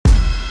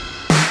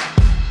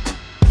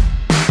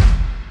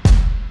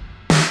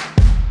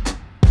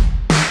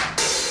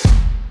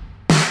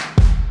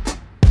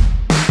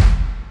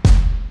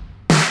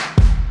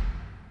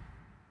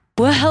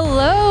Well,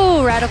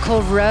 hello,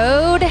 Radical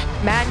Road.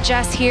 Matt and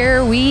Jess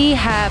here. We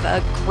have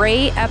a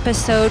great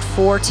episode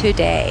for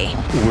today.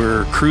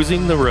 We're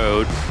cruising the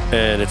road,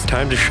 and it's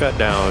time to shut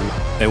down,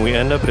 and we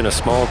end up in a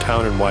small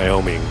town in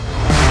Wyoming.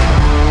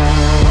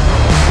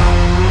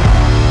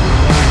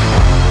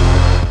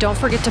 Don't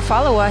forget to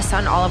follow us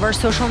on all of our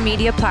social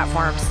media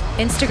platforms.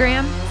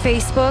 Instagram,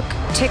 Facebook,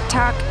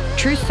 TikTok,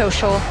 Truth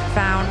Social,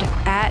 found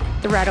at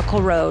The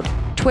Radical Road.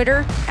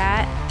 Twitter,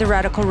 at The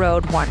Radical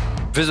Road 1.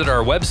 Visit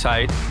our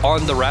website,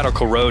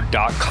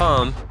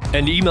 ontherradicalroad.com,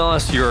 and email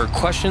us your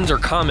questions or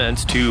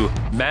comments to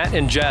Matt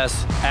and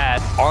Jess at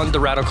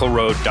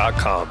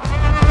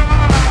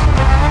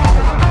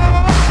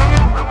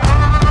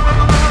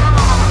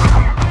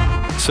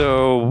ontherradicalroad.com.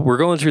 So we're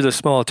going through this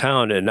small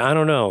town, and I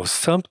don't know,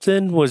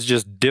 something was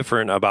just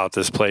different about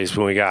this place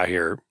when we got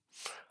here.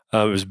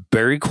 It was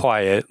very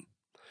quiet.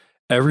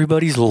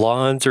 Everybody's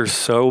lawns are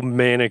so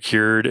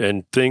manicured,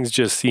 and things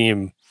just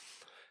seem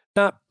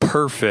not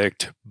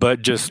perfect,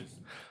 but just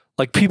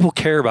like people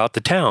care about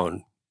the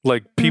town.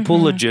 Like people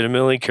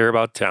legitimately care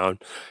about town.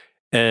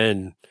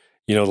 And,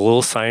 you know, the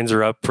little signs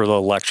are up for the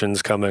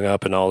elections coming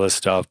up and all this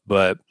stuff.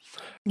 But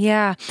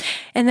yeah.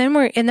 And then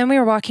we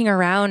were walking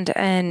around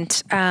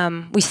and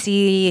we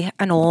see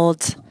an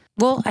old,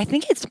 well, I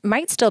think it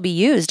might still be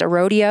used, a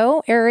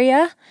rodeo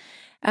area.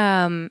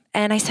 And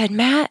I said,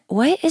 Matt,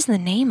 what is the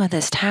name of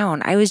this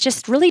town? I was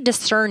just really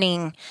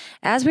discerning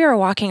as we were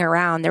walking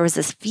around, there was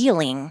this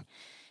feeling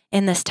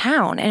in this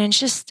town. And it's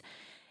just,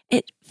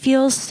 it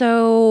feels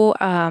so,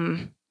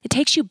 it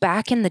takes you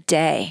back in the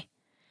day.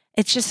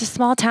 It's just a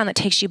small town that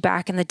takes you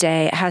back in the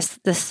day. It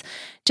has this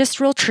just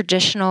real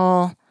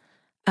traditional,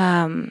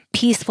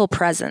 peaceful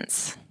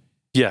presence.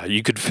 yeah,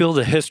 you could feel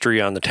the history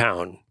on the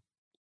town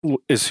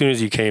as soon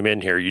as you came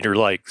in here. You're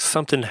like,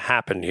 something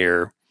happened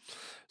here.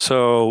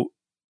 So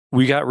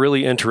we got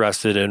really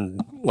interested in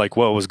like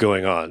what was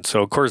going on.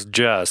 So of course,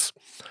 Jess,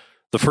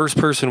 the first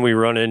person we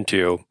run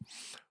into,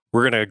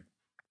 we're going to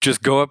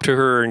just go up to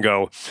her and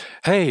go,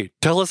 hey,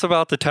 tell us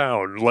about the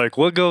town. Like,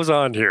 what goes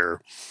on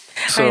here?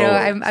 So,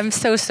 I know, I'm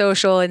so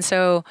social. And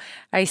so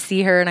I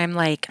see her and I'm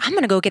like, I'm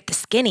going to go get the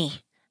skinny.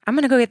 I'm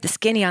going to go get the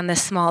skinny on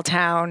this small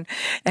town.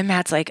 And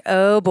Matt's like,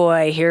 oh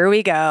boy, here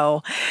we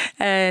go.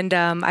 And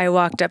I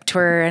walked up to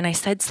her and I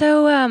said,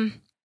 so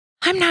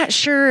I'm not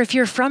sure if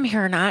you're from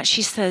here or not.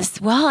 She says,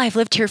 well, I've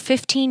lived here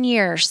 15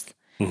 years.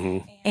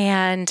 Mm-hmm.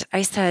 And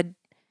I said,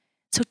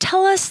 so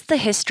tell us the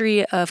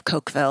history of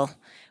Cokeville.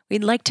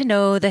 We'd like to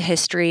know the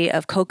history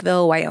of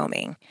Cokeville,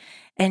 Wyoming.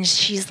 And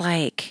she's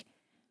like,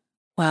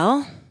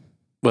 well,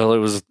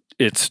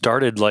 it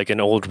started like an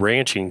old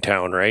ranching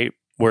town, right?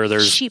 Where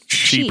there's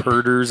sheep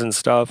herders and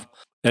stuff.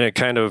 And it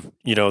kind of,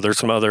 you know, there's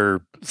some other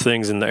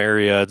things in the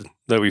area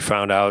that we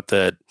found out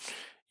that,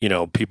 you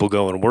know, people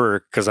go and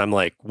work. Cause I'm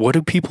like, what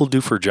do people do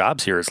for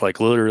jobs here? It's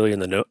like literally in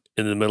the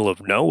middle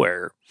of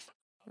nowhere.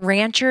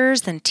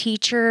 Ranchers and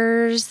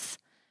teachers.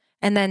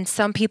 And then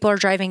some people are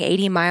driving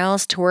 80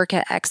 miles to work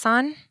at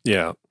Exxon.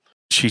 Yeah.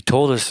 She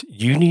told us,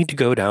 you need to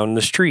go down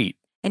the street.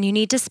 And you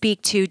need to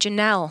speak to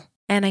Janelle.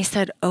 And I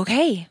said,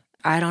 okay,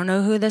 I don't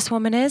know who this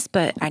woman is,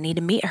 but I need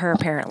to meet her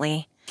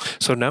apparently.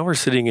 So now we're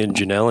sitting in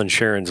Janelle and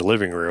Sharon's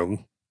living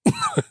room.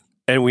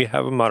 And we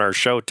have them on our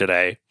show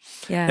today.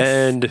 Yes.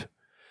 And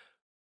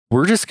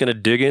we're just going to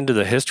dig into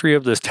the history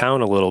of this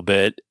town a little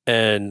bit.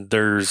 And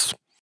there was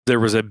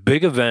a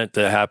big event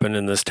that happened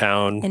in this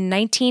town. In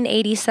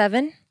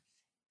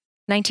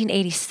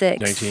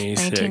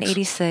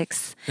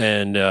 1986.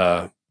 And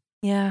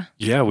yeah,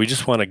 we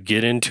just want to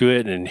get into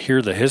it and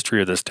hear the history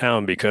of this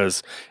town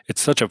because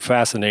it's such a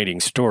fascinating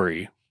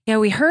story. Yeah,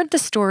 we heard the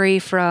story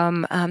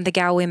from the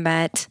gal we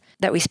met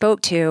that we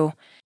spoke to,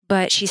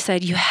 but she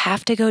said, you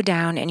have to go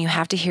down and you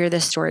have to hear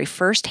this story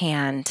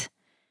firsthand.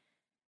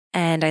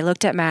 And I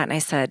looked at Matt and I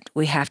said,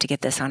 we have to get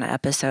this on an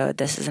episode.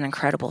 This is an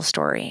incredible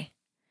story.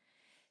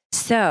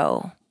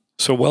 So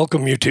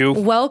welcome, you two.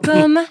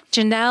 Welcome,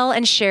 Janelle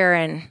and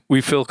Sharon. We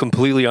feel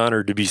completely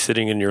honored to be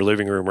sitting in your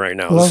living room right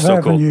now. Love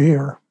having you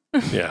here.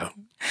 Yeah.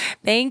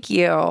 Thank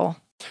you.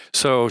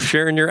 So,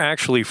 Sharon, you're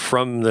actually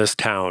from this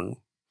town.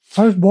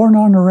 I was born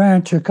on a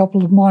ranch a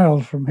couple of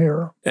miles from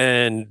here.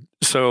 And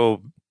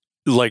so,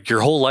 like,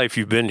 your whole life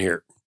you've been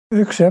here?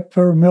 Except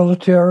for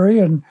military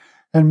and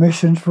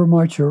missions for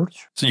my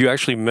church. So you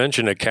actually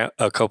mentioned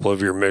a couple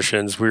of your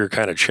missions. We were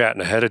kind of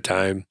chatting ahead of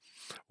time.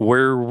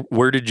 Where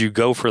did you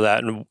go for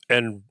that?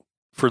 And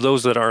for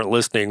those that aren't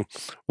listening,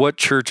 what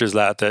church is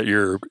that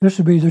you're... This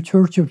would be the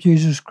Church of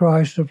Jesus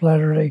Christ of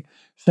Latter-day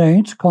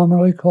Saints,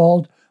 commonly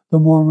called the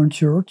Mormon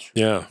Church.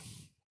 Yeah.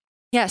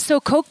 Yeah, so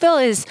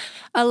Cokeville is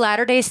a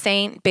Latter-day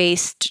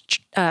Saint-based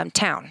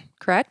town,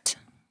 correct?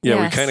 Yeah,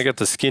 yes. We kind of got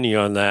the skinny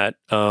on that.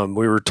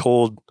 We were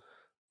told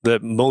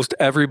that most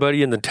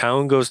everybody in the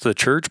town goes to the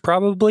church,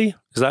 probably.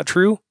 Is that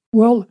true?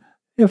 Well,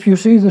 if you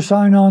see the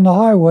sign on the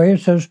highway,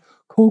 it says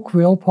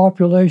Cokeville,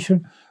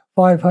 population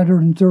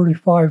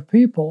 535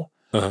 people.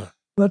 Uh-huh.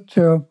 But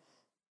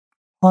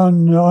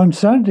on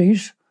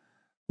Sundays,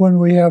 when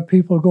we have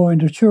people going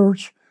to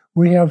church,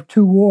 we have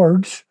two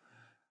wards.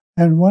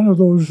 And one of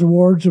those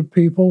wards of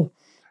people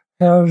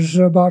has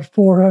about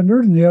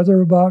 400 and the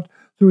other about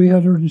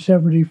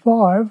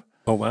 375.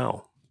 Oh,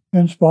 wow.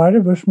 In spite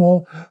of a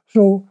small,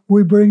 so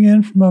we bring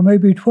in from a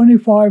maybe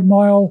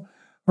 25-mile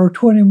or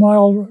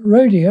 20-mile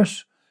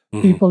radius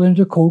people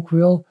into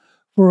Cokeville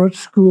for its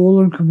school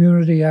and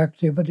community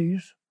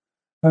activities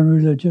and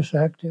religious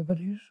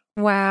activities.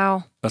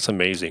 Wow. That's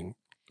amazing.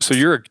 So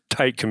you're a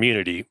tight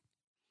community.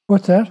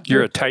 What's that?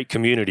 You're a tight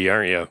community,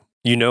 aren't you?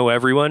 You know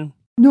everyone?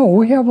 No,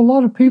 we have a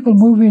lot of people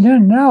moving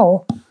in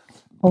now.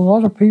 A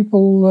lot of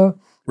people,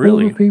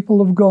 Really? older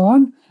people have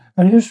gone,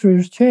 and history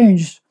has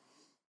changed.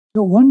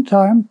 At one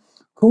time,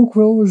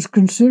 Cokeville was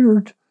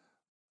considered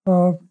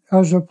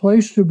as a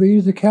place to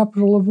be the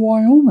capital of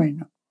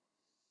Wyoming.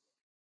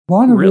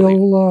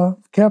 Bonneville,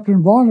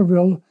 Captain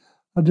Bonneville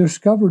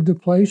discovered the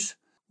place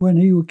when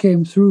he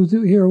came through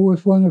here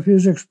with one of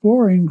his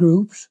exploring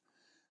groups,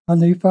 and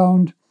they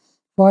found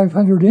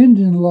 500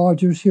 Indian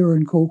lodges here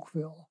in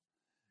Cokeville.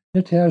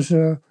 It has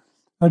a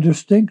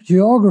distinct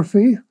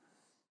geography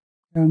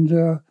and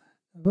a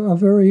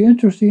very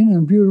interesting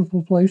and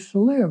beautiful place to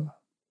live.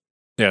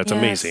 Yeah, it's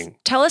amazing.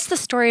 Tell us the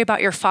story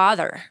about your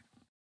father.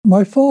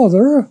 My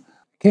father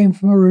came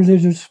from a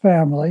religious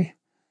family,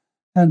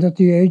 and at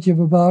the age of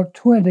about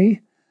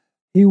 20,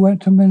 he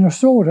went to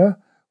Minnesota,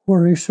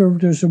 where he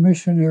served as a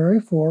missionary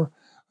for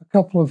a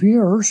couple of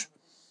years.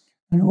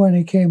 And when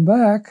he came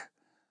back,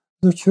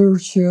 the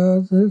church,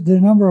 the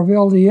number of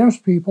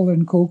LDS people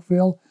in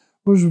Cokeville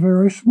was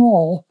very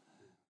small,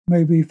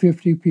 maybe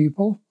 50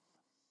 people.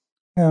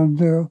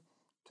 And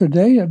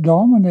today it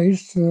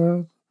dominates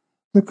the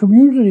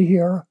community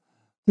here.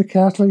 The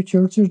Catholic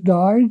Church has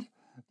died,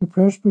 the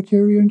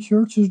Presbyterian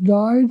Church has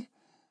died,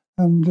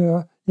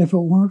 and if it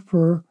weren't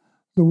for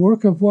the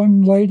work of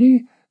one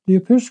lady, the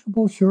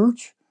Episcopal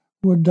Church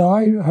would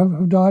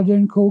have died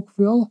in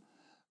Cokeville,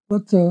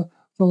 but the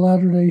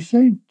Latter-day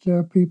Saint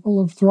people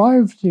have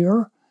thrived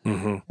here,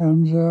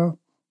 and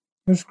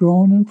it's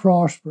grown and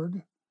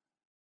prospered.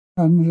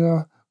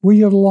 And we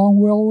get along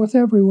well with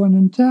everyone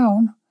in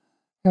town,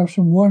 have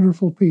some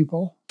wonderful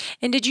people.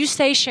 And did you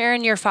say,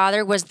 Sharon, your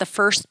father was the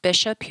first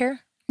bishop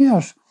here?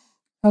 Yes.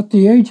 At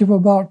the age of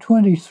about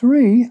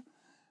 23,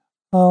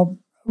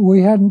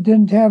 we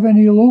didn't have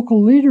any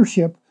local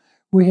leadership.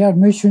 We had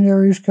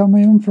missionaries come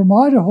in from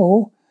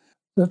Idaho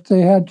that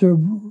they had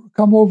to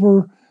come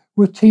over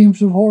with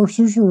teams of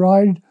horses or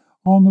ride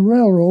on the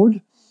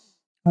railroad,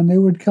 and they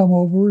would come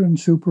over and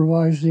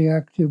supervise the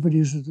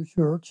activities of the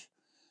church.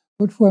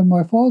 But when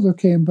my father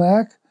came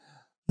back,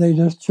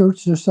 the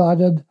church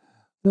decided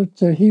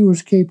that he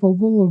was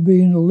capable of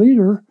being a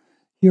leader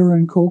here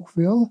in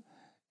Cokeville,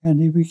 and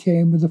he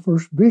became the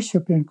first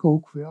bishop in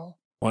Cokeville.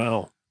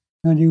 Wow.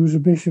 And he was a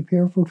bishop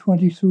here for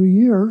 23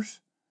 years.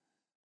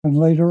 And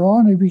later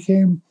on, he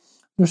became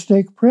the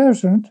stake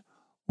president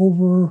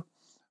over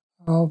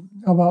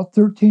about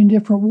 13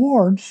 different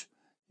wards.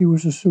 He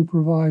was a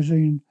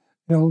supervising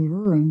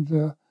elder and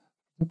the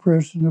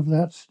president of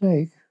that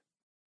stake.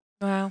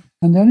 Wow.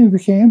 And then he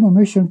became a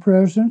mission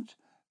president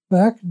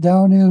back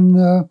down in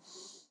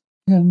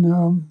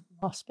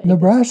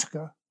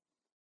Nebraska.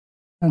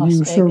 And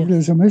he served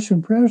as a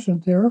mission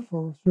president there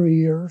for 3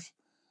 years.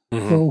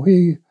 So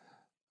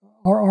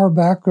our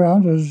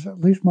background,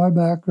 at least my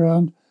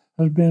background,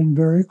 has been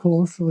very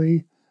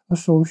closely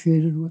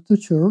associated with the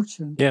church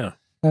and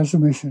as a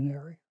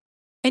missionary.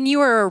 And you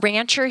were a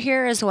rancher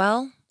here as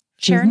well,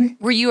 Sharon?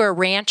 Were you a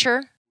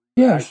rancher?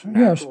 Yes.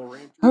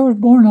 I was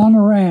born on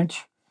a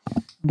ranch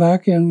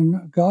back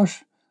in,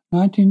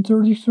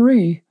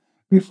 1933,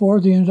 before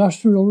the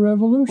Industrial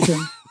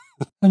Revolution.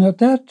 And at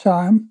that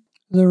time,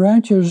 the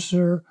ranches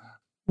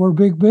were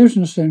big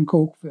business in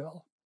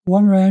Cokeville.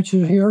 One ranch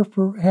here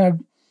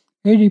had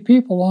 80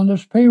 people on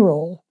its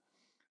payroll,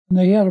 and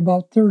they had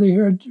about 30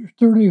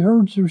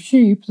 herds of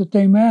sheep that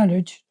they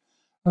managed,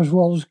 as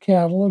well as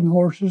cattle and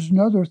horses and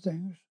other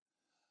things.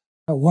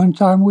 At one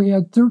time, we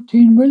had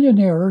 13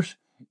 millionaires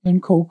in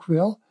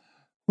Cokeville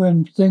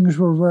when things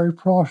were very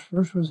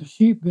prosperous with the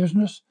sheep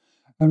business,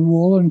 and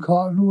wool and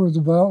cotton were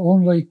the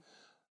only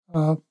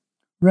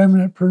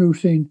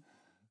remnant-producing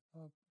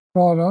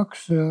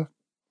products that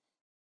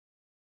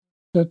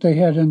they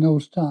had in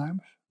those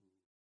times.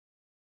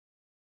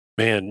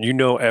 Man, you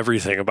know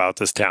everything about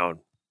this town.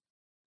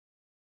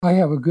 I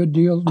have know a good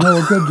deal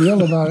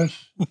about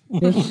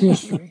its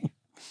history.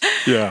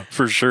 Yeah,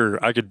 for sure.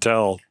 I could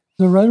tell.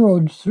 The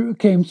railroad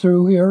came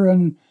through here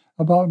in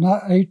about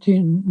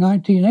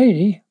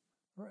 1880,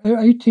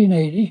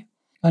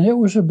 and it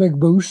was a big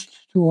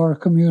boost to our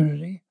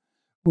community.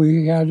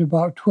 We had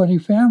about 20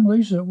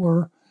 families that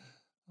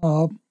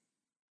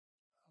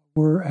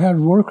had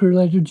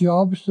work-related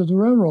jobs to the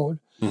railroad.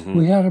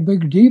 We had a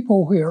big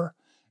depot here,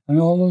 and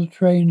all of the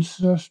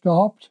trains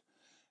stopped,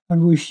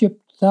 and we shipped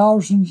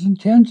thousands and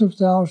tens of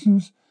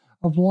thousands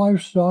of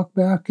livestock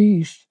back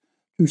east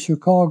to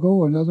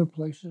Chicago and other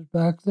places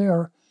back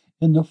there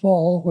in the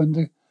fall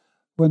when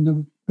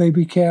the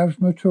baby calves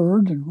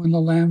matured and when the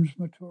lambs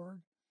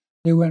matured.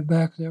 They went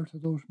back there to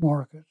those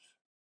markets.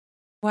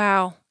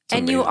 Wow.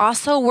 And you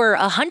also were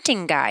a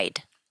hunting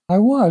guide. I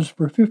was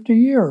for 50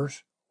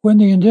 years. When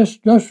the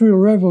Industrial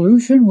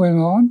Revolution went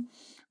on,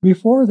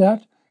 before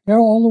that,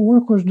 all the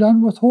work was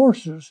done with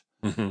horses.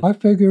 Mm-hmm. I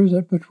figure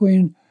that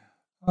between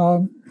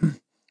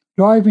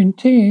driving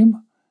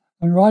team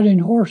and riding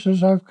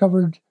horses, I've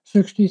covered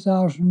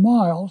 60,000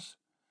 miles.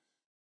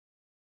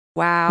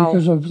 Wow.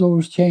 Because of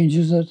those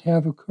changes that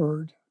have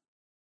occurred.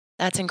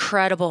 That's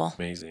incredible.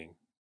 Amazing.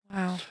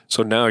 Wow.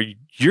 So now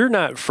you're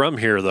not from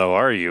here, though,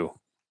 are you?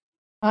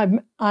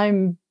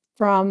 I'm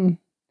from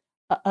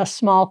a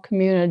small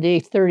community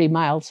 30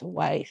 miles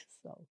away.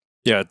 So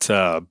Yeah, it's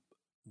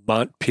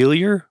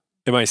Montpelier.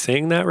 Am I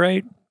saying that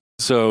right?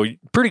 So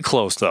pretty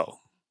close, though.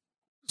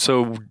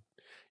 So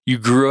you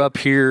grew up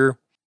here,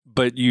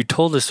 but you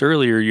told us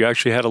earlier you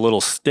actually had a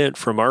little stint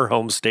from our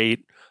home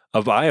state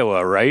of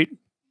Iowa, right?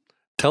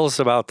 Tell us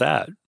about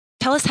that.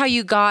 Tell us how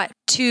you got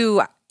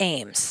to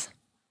Ames.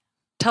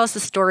 Tell us the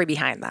story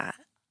behind that.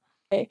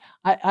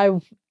 I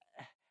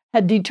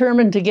had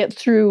determined to get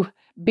through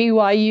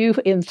BYU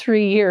in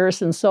 3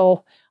 years, and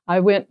so I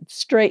went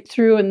straight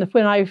through. And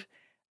when I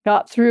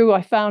got through,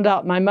 I found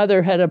out my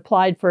mother had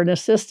applied for an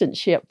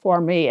assistantship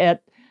for me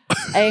at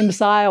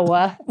Ames,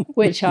 Iowa,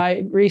 which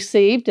I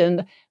received.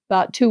 And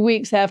about 2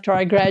 weeks after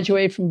I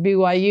graduated from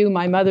BYU,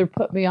 my mother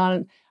put me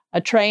on a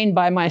train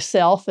by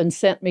myself and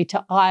sent me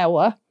to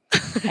Iowa.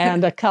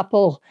 And a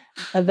couple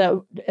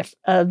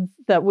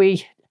that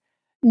we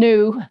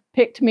knew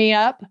picked me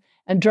up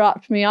and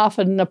dropped me off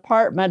at an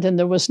apartment, and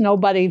there was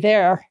nobody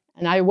there.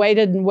 And I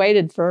waited and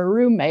waited for a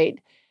roommate,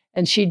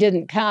 and she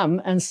didn't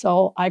come. And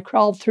so I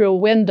crawled through a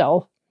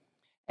window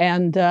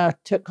and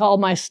took all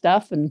my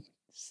stuff and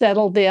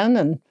settled in.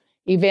 And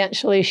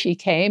eventually she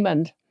came,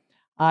 and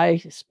I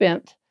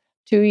spent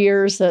 2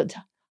 years at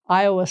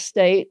Iowa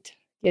State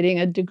getting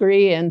a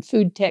degree in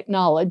food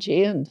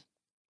technology, and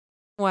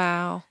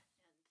Wow.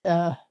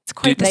 It's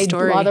quite the made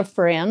story. a lot of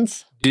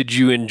friends. Did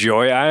you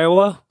enjoy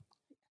Iowa?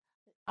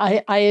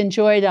 I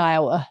enjoyed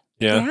Iowa.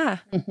 Yeah.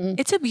 Mhm.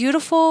 It's a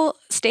beautiful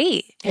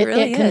state. It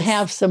really It can is.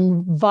 have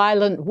some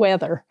violent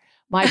weather.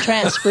 My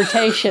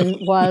transportation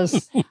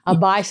was a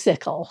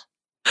bicycle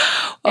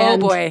Oh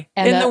and- boy.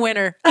 and In a- the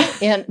winter.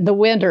 in the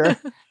winter,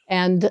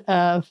 and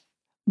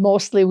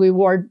mostly we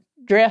wore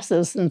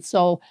dresses, and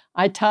so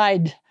I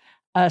tied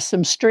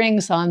some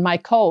strings on my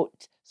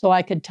coat so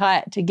I could tie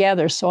it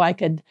together so I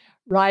could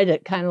ride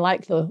it kind of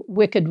like the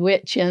Wicked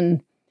Witch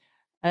in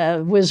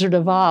Wizard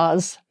of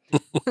Oz.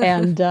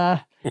 And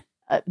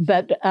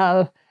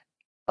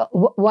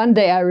one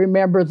day I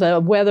remember the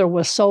weather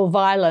was so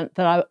violent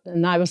that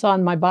I was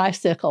on my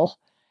bicycle,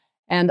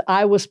 and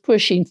I was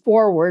pushing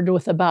forward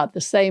with about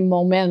the same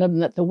momentum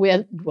that the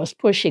wind was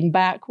pushing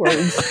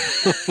backwards.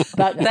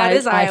 But That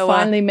is I Iowa.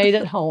 finally made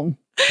it home.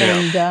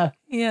 Yeah.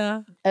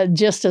 Yeah. And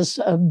just as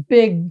a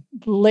big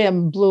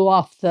limb blew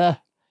off the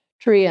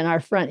tree in our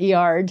front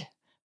yard,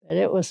 and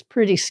it was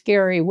pretty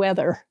scary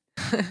weather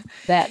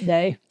that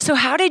day. So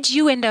how did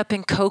you end up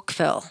in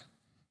Cokeville?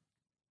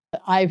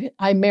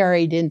 I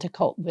married into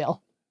Cokeville.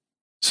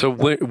 So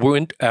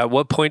when at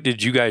what point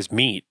did you guys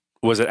meet?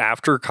 Was it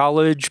after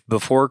college,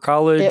 before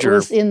college, It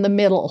was in the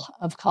middle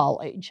of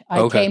college. I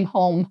Okay. came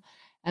home,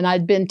 and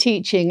I'd been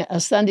teaching a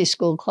Sunday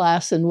school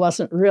class and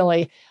wasn't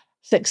really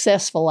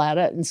successful at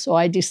it. And so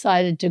I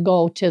decided to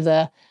go to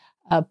the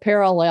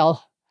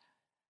parallel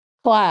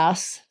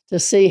class to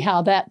see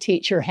how that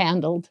teacher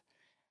handled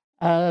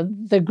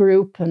the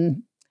group.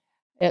 And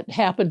it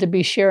happened to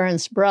be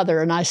Sharon's brother.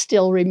 And I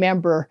still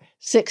remember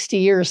 60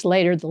 years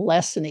later the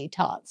lesson he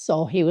taught.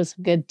 So he was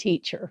a good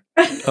teacher.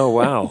 Oh,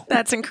 wow.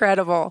 That's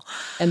incredible.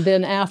 And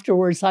then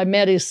afterwards, I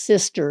met his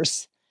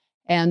sisters,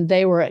 and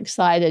they were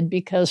excited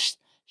because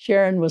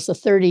Sharon was a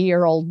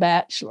 30-year-old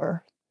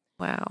bachelor.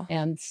 Wow.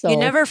 And so You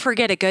never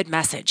forget a good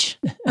message.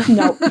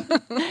 no.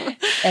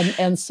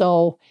 And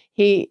so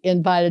he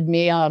invited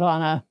me out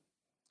on a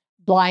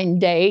blind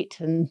date,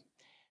 and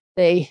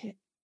they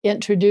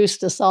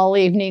introduced us all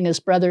evening as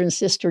brother and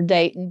sister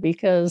Dayton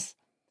because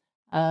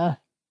of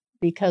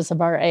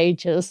our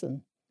ages,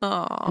 and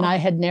Aw. I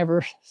had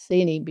never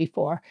seen him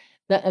before.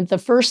 The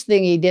first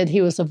thing he did,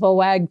 he was a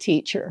VOAG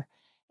teacher,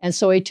 and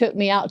so he took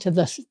me out to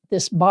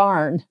this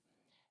barn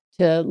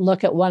to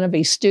look at one of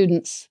his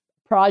students'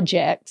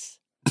 projects,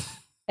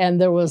 and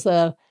there was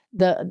the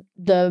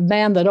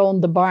man that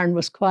owned the barn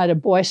was quite a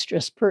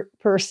boisterous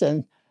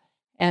person,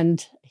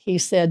 and he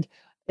said,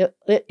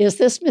 "Is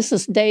this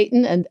Mrs.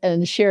 Dayton?"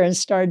 And Sharon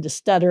started to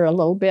stutter a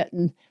little bit,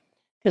 and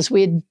because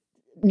we'd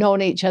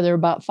known each other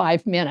about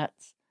 5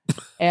 minutes,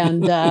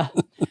 and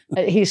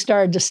he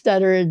started to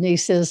stutter, and he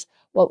says,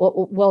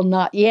 "Well,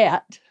 not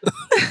yet."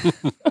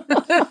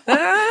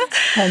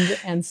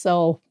 and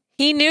so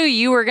He knew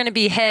you were going to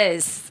be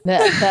his.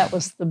 that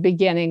was the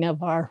beginning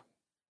of our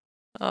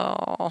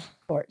Oh.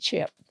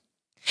 courtship.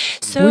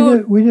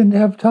 So We didn't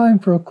have time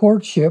for a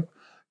courtship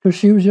because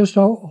she was just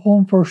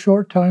home for a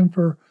short time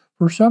for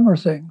summer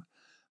thing.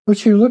 But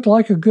she looked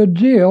like a good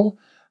deal,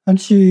 and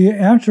she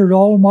answered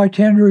all of my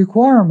tender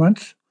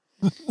requirements.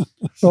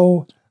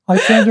 So I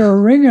sent her a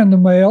ring in the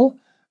mail,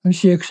 and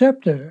she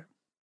accepted it.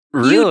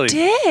 Really?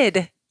 you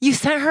did. You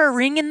sent her a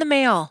ring in the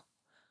mail.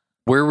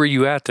 Where were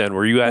you at then?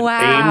 Were you at Wow.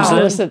 Ames I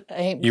then? was at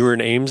Ames. You were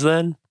in Ames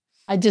then?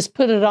 I just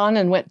put it on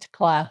and went to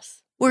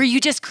class. Were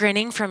you just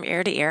grinning from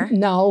ear to ear?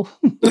 No.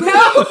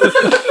 No.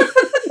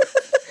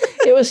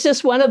 It was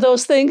just one of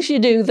those things you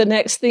do, the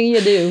next thing you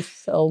do.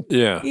 So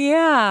Yeah.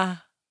 Yeah.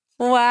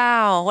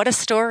 Wow. What a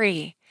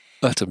story.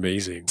 That's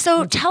amazing.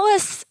 So tell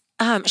us,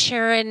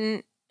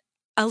 Sharon,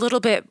 a little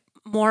bit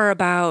more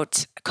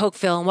about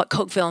Cokeville and what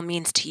Cokeville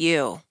means to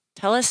you.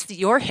 Tell us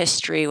your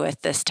history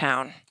with this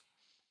town.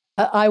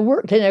 I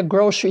worked in a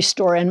grocery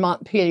store in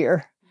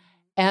Montpelier,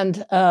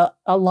 and a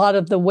lot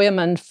of the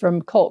women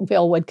from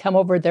Cokeville would come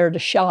over there to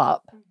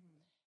shop.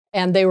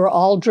 And they were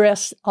all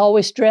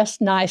always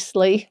dressed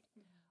nicely.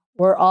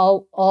 Were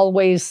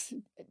always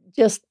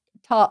just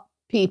top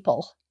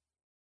people.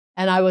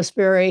 And I was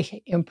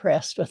very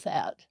impressed with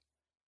that.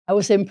 I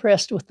was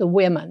impressed with the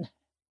women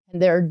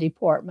and their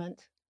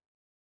deportment.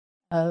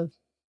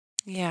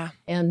 Yeah.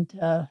 And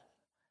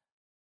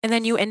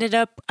then you ended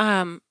up,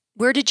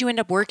 where did you end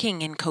up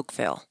working in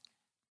Cokeville?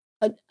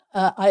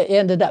 I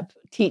ended up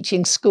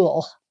teaching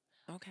school.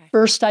 Okay.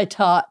 First, I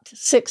taught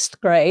 6th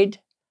grade.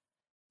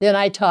 Then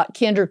I taught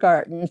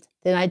kindergarten.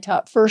 Then I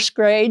taught 1st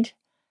grade.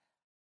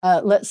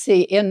 Let's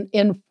see,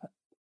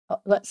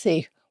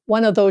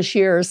 one of those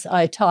years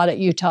I taught at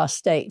Utah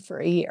State for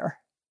a year.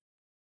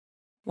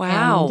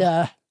 Wow.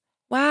 And,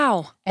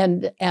 wow.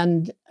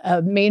 And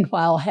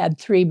meanwhile had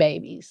 3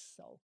 babies.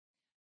 So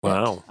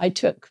Wow. I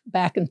took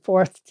back and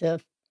forth to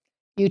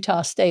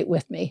Utah State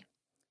with me.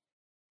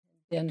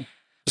 And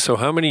So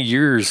how many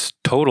years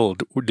total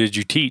did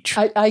you teach?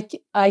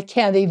 I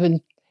can't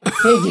even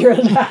figure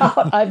it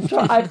out.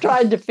 I've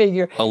tried to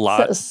figure A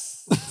lot.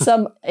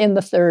 Some in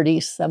the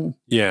 30s, some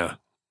Yeah.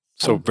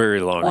 So very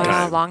long Wow.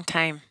 time. Long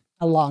time.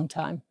 a long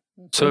time.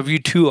 So have you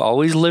two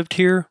always lived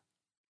here?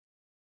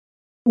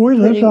 We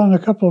lived Pretty- on a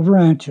couple of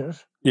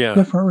ranches, Yeah.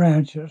 different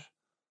ranches,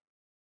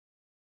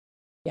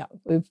 Yeah,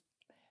 we've in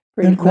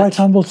pretty quite much.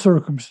 humble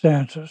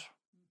circumstances.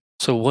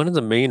 So one of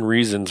the main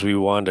reasons we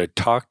wanted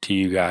to talk to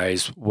you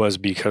guys was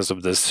because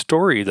of this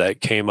story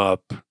that came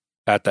up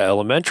at the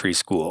elementary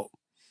school.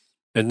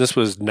 And this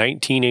was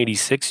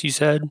 1986, you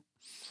said?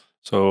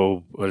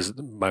 So what is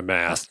my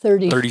math?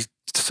 30.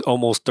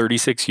 Almost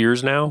 36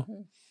 years now?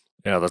 Mhm.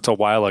 Yeah, that's a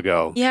while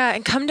ago. Yeah,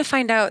 and come to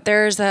find out,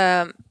 there's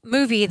a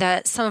movie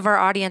that some of our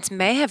audience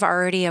may have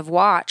already have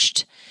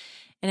watched,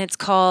 and it's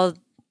called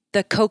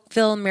The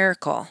Cokeville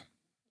Miracle.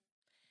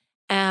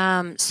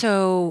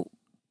 So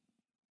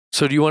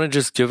So do you want to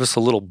just give us a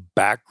little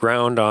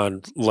background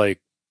on like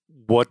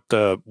what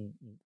the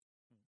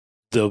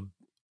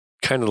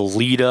kind of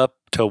lead up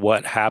to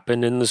what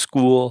happened in the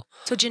school?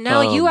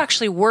 Janelle, you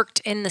actually worked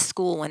in the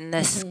school when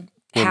this Mhm.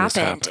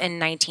 happened in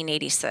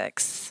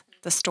 1986.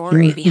 The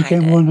story He behind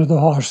became it. one of the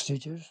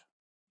hostages.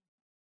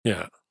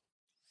 Yeah.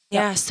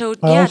 Yeah. So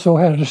I yeah. also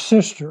had a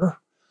sister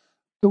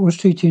that was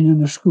teaching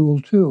in the school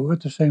too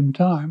at the same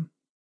time,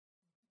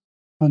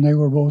 and they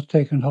were both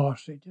taken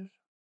hostages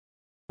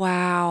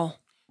Wow.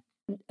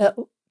 with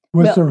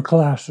Well- their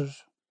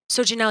classes.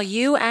 So Janelle,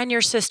 you and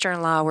your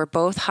sister-in-law were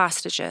both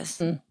hostages.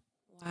 Mm.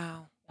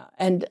 Wow.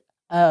 And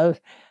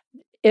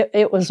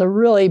it was a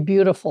really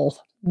beautiful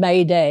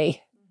May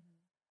day,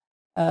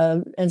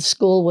 and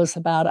school was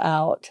about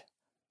out.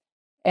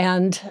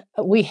 And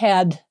we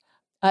had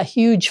a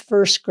huge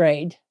 1st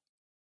grade.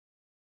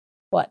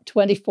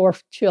 24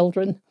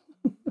 children?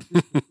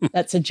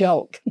 That's a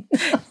joke.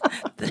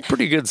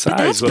 Pretty good But size,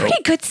 that's though.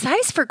 pretty good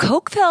size for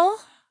Cokeville.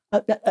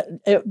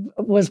 It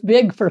was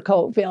big for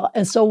Cokeville.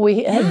 And so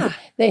Yeah.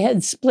 they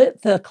had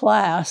split the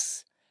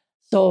class.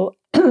 So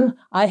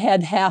I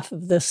had half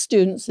of the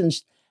students and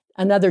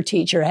another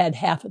teacher had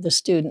half of the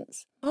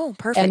students. Oh,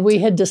 perfect. And we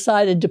had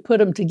decided to put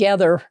them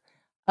together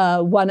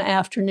one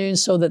afternoon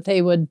so that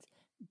they would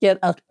get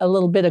a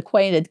little bit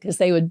acquainted because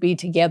they would be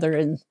together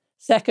in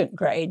 2nd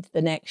grade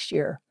the next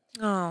year.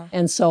 Oh.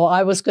 And so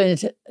I was going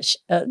to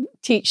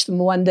teach them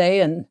one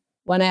day and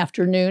one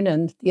afternoon,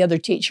 and the other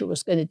teacher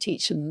was going to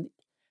teach them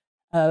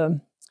a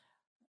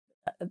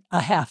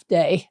half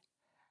day.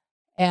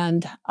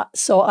 And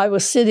so I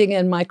was sitting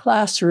in my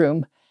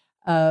classroom,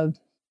 kind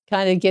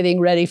of getting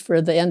ready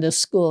for the end of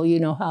school.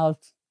 You know how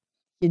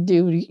you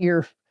do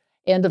your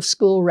end of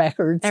school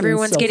records.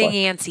 Everyone's and so getting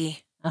forth.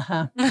 antsy.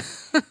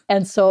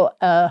 And so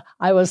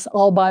I was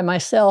all by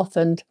myself,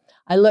 and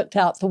I looked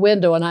out the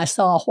window and I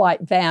saw a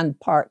white van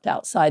parked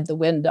outside the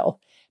window,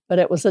 but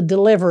it was a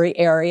delivery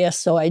area,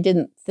 so I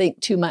didn't think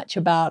too much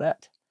about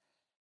it.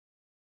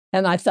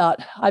 And I thought,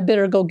 I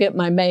better go get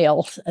my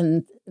mail.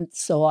 And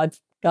so I've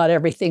got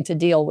everything to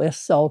deal with.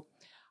 So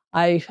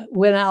I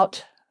went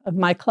out of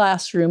my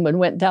classroom and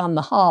went down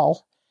the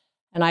hall,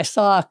 and I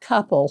saw a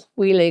couple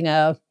wheeling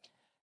a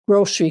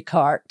grocery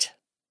cart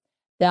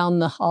down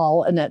the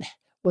hall, and it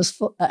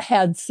was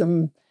had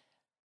some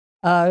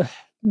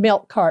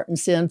milk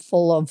cartons in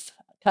full of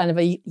kind of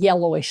a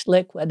yellowish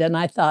liquid. And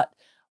I thought,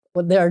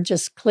 well, they're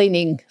just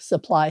cleaning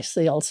supply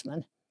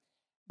salesmen.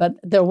 But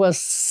there was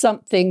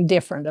something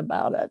different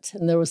about it,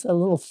 and there was a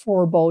little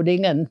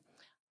foreboding.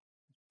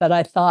 But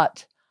I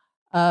thought,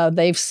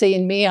 they've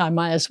seen me. I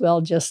might as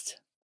well just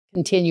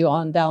continue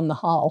on down the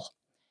hall.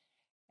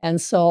 And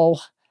so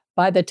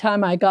by the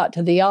time I got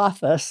to the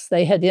office,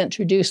 they had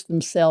introduced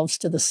themselves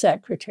to the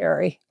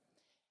secretary.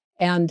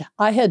 And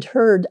I had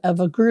heard of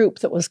a group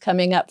that was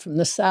coming up from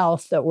the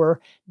South that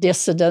were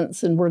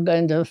dissidents and were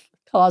going to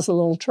cause a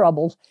little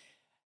trouble.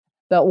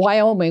 But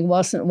Wyoming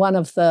wasn't one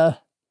of the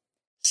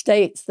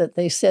states that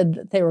they said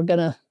that they were going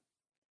to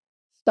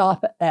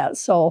stop at.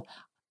 So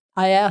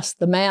I asked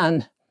the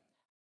man,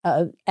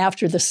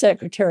 after the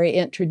secretary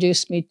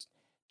introduced me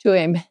to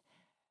him,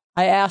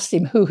 I asked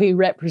him who he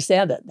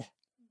represented.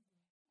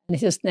 And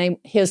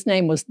his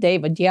name was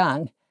David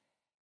Young.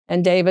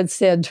 And David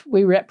said,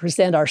 we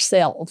represent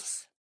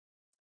ourselves.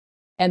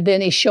 And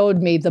then he showed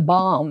me the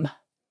bomb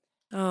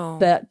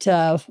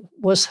that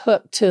was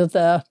hooked to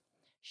the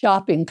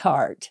shopping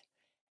cart.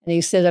 And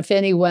he said, if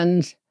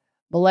anyone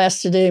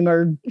molested him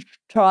or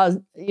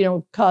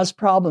caused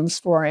problems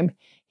for him,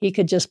 he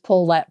could just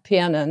pull that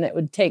pin and it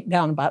would take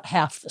down about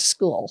half the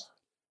school.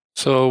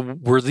 So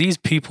were these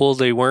people,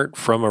 they weren't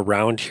from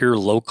around here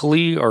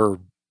locally, or?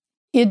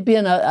 He'd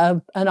been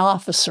an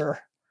officer,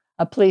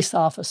 a police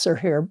officer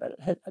here, but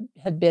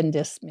had been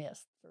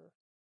dismissed.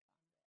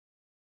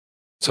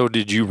 So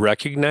did you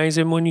recognize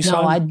him when you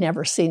saw him? No, I'd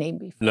never seen him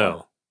before.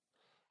 No.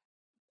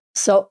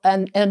 So,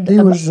 and he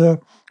was a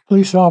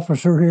police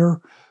officer here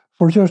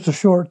for just a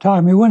short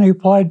time. When he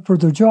applied for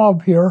the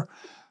job here,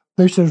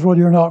 they said, well,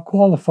 you're not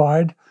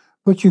qualified,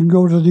 but you can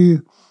go to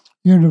the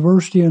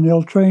university and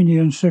they'll train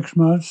you in 6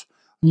 months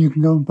and you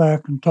can come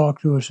back and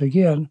talk to us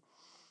again.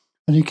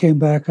 And he came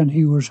back and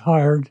he was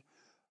hired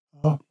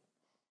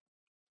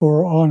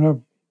on a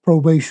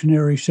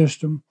probationary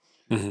system.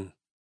 Mm-hmm.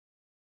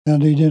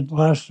 And he didn't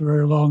last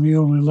very long. He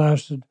only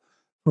lasted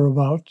for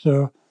about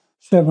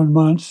 7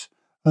 months,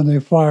 and they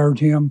fired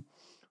him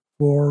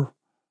for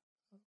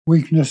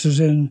weaknesses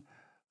in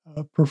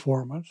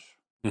performance.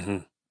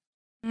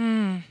 Mm-hmm.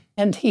 Mm.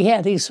 And he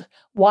had his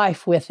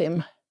wife with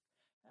him.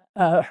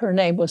 Her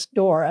name was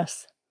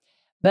Doris.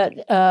 But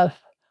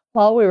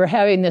while we were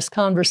having this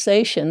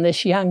conversation,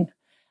 this young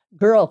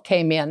girl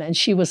came in, and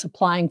she was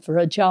applying for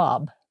a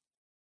job.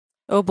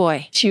 Oh,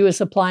 boy. She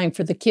was applying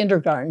for the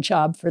kindergarten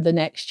job for the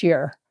next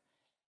year.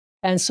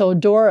 And so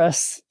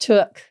Doris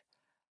took,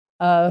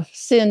 her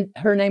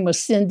name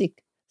was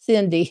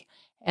Cindy,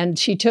 and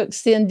she took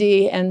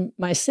Cindy and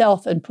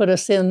myself and put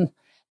us in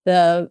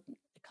the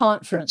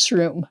conference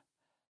room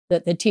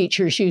that the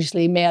teachers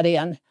usually met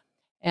in,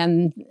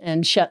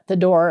 and shut the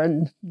door,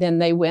 and then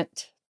they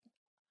went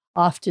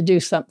off to do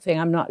something.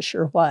 I'm not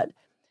sure what.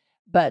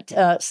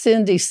 But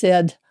Cindy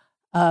said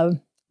the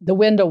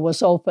window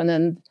was open,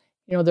 and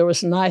there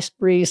was a nice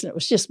breeze, and it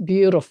was just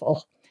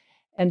beautiful.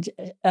 And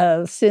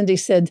Cindy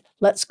said,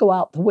 let's go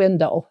out the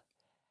window.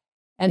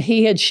 And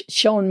he had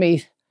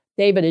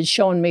David had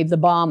shown me the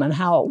bomb and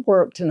how it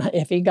worked. And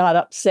if he got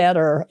upset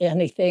or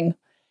anything,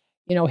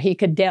 he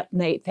could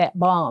detonate that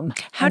bomb.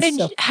 How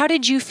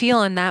did you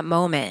feel in that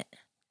moment?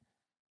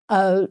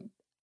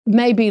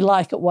 Maybe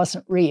like it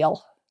wasn't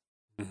real.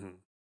 Mm-hmm.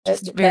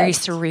 Just very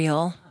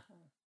surreal.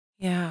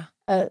 Yeah.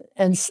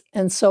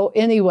 And so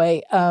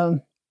anyway,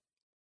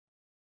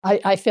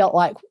 I felt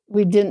like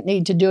we didn't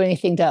need to do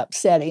anything to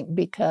upset him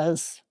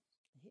because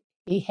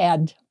he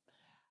had,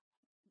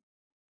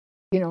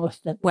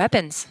 the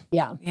weapons.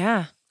 Yeah.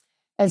 Yeah.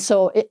 And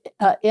so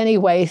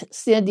anyway,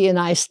 Cindy and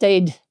I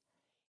stayed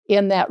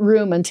in that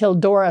room until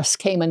Doris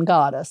came and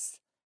got us,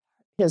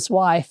 his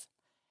wife.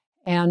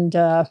 And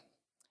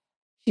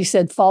she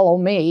said, follow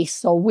me.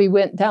 So we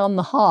went down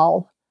the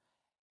hall,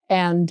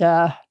 and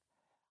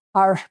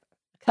our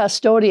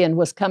custodian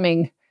was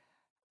coming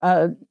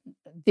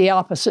the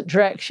opposite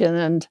direction,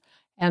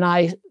 and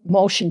I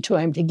motioned to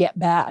him to get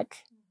back.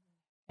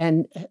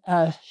 And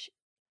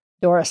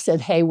Doris said,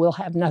 hey, we'll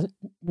have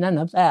none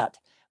of that.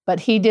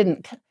 But he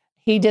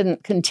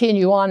didn't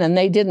continue on, and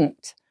they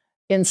didn't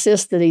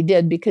insist that he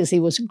did because he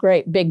was a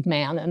great big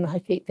man, and I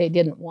think they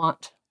didn't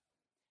want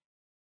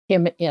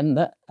him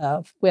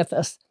with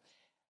us.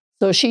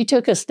 So she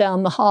took us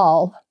down the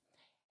hall,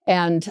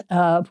 and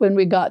when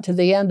we got to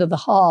the end of the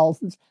hall,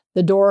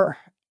 the door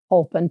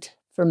opened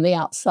from the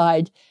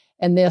outside,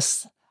 and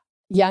this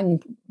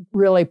young,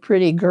 really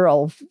pretty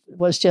girl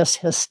was just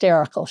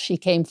hysterical. She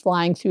came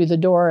flying through the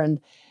door, and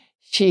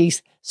she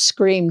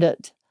screamed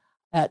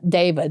at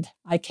David,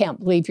 I can't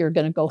believe you're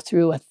going to go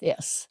through with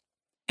this.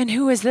 And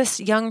who is this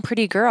young,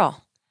 pretty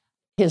girl?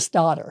 His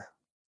daughter.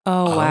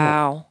 Oh,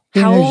 wow.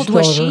 Teenage How old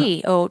was daughter.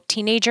 she? Oh,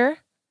 teenager?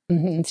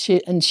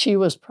 Mm-hmm. She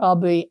was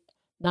probably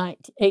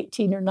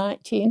 18 or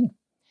 19.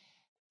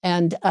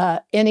 And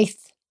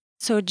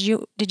So did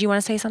you want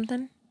to say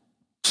something?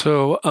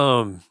 So,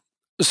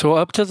 so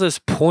up to this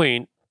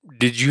point,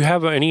 did you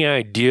have any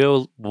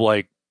idea,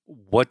 like,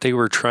 what they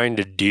were trying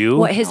to do?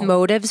 What his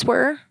motives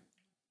were?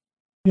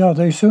 Yeah,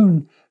 they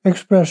soon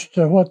expressed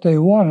what they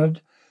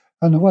wanted,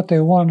 and what they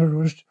wanted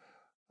was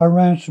a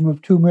ransom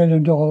of $2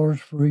 million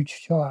for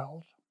each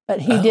child.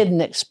 But he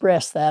didn't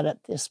express that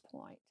at this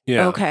point.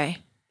 Yeah. Okay.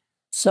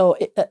 So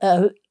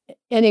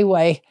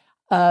anyway,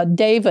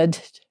 David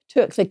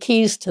took the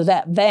keys to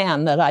that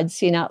van that I'd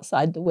seen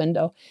outside the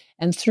window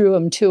and threw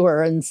them to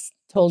her and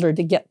told her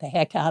to get the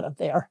heck out of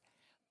there.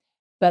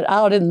 But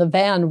out in the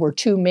van were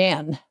 2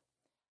 men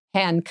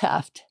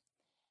handcuffed.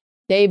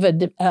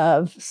 David,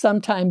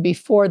 sometime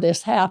before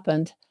this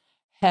happened,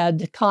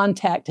 had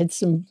contacted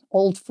some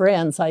old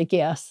friends, I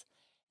guess,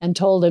 and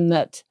told him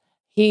that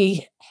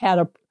he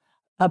had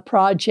a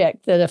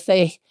project that if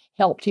they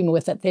helped him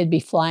with it, they'd be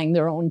flying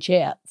their own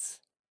jets.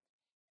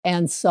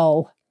 And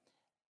so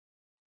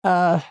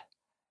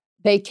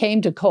they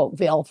came to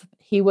Cokeville.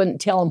 He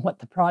wouldn't tell them what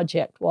the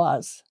project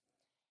was.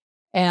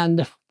 And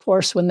of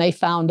course, when they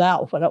found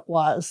out what it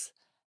was,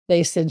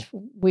 they said,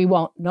 we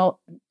won't know.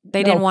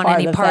 They didn't want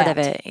any part of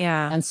it.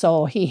 Yeah. And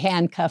so he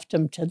handcuffed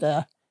him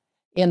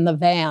in the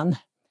van.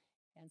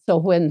 And so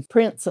when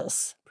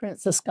Princess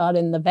got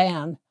in the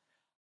van,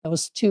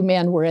 those 2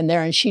 men were in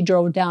there, and she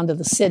drove down to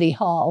the city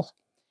hall.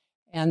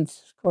 And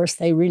of course,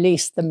 they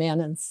released the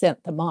men and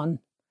sent them on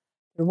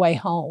their way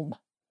home.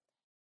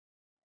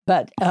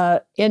 But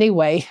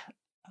anyway.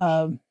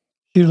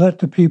 She let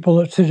the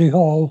people at City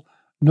Hall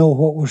know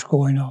what was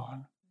going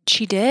on.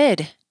 She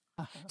did.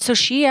 So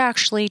she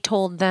actually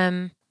told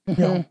them.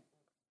 Yeah.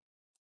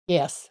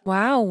 Yes.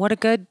 Wow, what a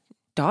good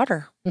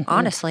daughter,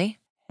 honestly.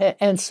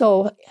 And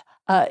so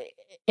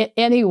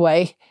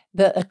anyway,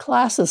 the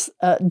classes,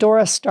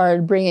 Doris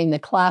started bringing the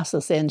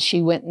classes in.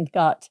 She went and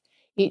got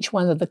each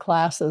one of the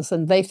classes,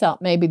 and they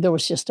thought maybe there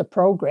was just a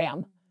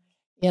program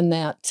in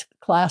that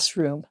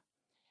classroom.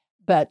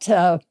 But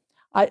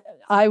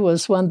I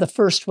was one of the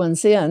first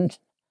ones in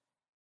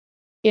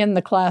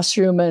the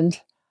classroom,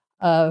 and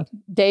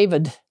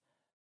David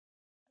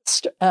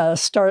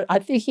started, I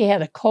think he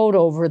had a coat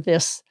over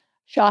this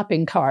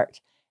shopping cart,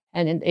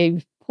 and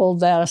they pulled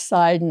that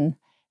aside and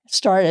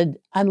started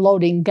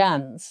unloading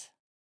guns,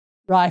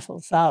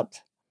 rifles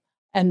out,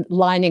 and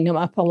lining them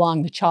up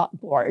along the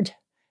chalkboard,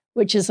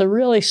 which is a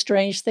really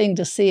strange thing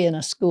to see in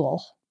a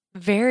school.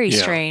 Very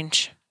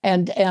strange.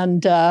 And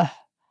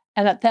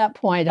at that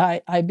point,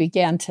 I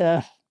began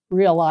to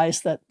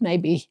realize that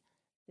maybe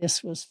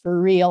this was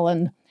for real,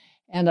 and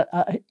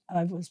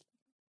I was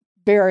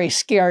very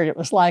scared. It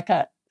was like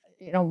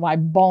my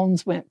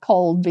bones went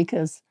cold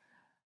because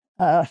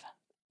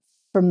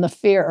from the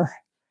fear.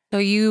 So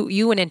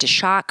you went into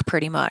shock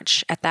pretty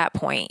much at that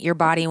point. Your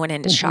body went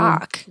into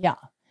shock. Yeah.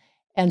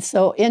 And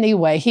so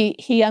anyway,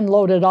 he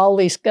unloaded all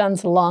these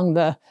guns along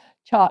the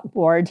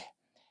chalkboard,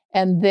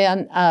 and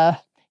then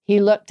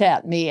he looked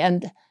at me,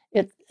 and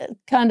it's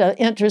kind of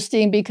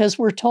interesting because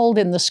we're told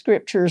in the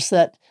scriptures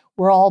that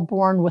we're all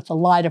born with the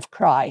light of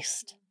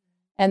Christ,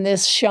 and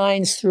this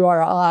shines through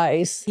our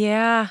eyes.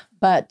 Yeah.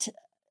 But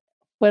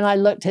when I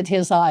looked at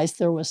his eyes,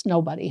 there was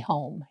nobody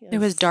home. There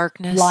was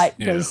darkness. Light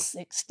was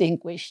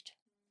extinguished.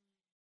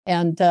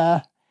 And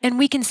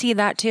we can see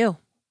that too.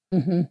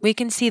 Mm-hmm. We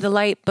can see the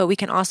light, but we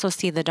can also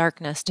see the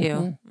darkness too.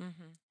 Mm-hmm.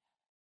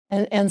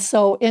 Mm-hmm. And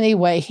so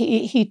anyway,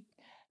 he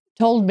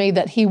told me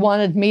that he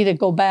wanted me to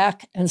go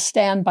back and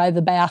stand by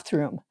the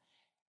bathroom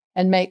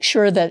and make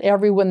sure that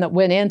everyone that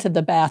went into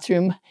the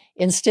bathroom,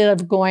 instead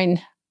of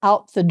going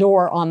out the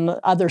door on the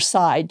other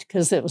side,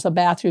 because it was a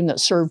bathroom that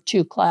served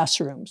 2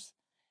 classrooms,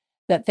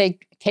 that they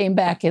came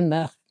back in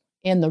the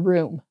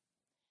room.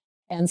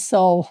 And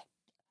so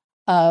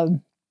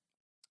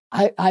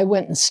I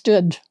went and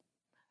stood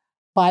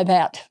by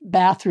that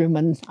bathroom,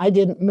 and I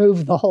didn't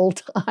move the whole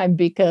time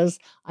because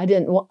I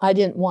didn't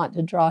want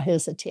to draw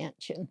his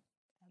attention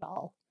at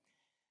all.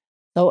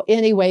 So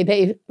anyway,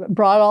 they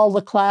brought all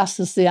the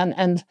classes in,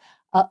 and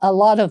a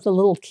lot of the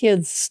little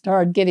kids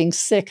started getting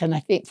sick, and I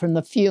think from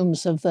the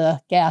fumes of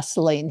the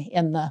gasoline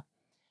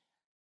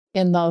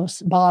in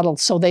those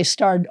bottles. So they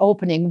started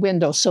opening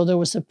windows, so there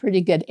was a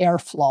pretty good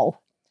airflow.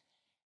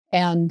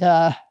 And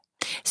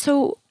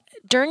so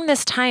during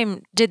this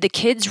time, did the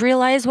kids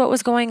realize what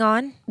was going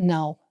on?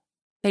 No.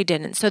 They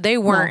didn't. So they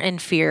weren't in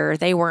fear.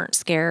 They weren't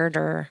scared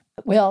or...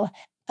 Well,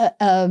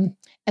 and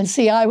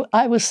see,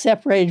 I was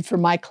separated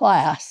from my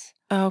class.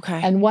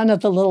 Okay. And one of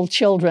the little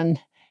children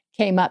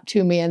came up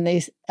to me and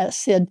they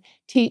said,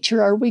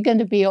 "Teacher, are we going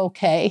to be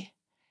okay?"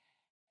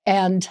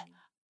 And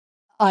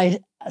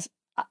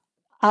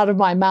out of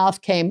my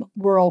mouth came,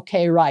 "We're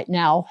okay right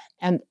now."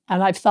 And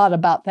I've thought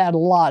about that a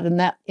lot. And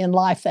that in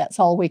life, that's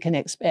all we can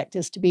expect,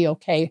 is to be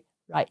okay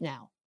right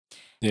now.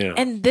 Yeah.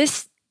 And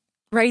this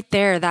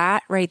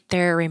that right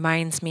there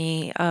reminds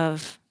me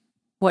of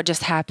what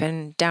just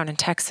happened down in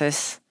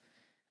Texas,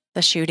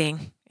 the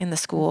shooting in the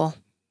school.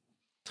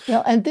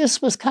 Well, and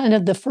this was kind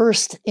of the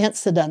first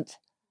incident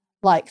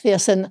like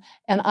this. And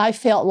I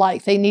felt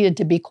like they needed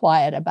to be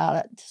quiet about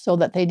it so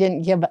that they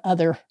didn't give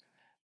other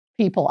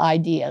people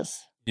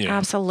ideas. Yeah.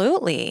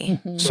 Absolutely.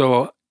 Mm-hmm.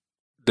 So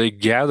they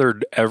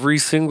gathered every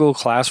single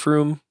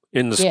classroom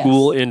in the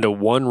school into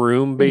one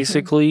room,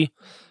 basically.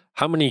 Mm-hmm.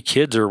 How many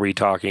kids are we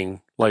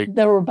talking? Like,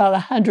 there were about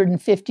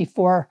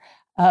 154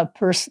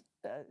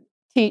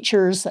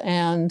 teachers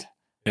and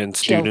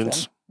students. Children.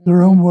 The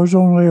room was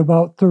only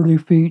about 30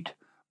 feet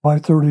by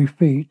 30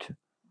 feet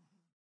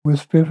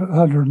with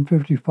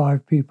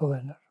 155 people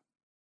in it.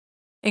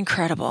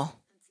 Incredible.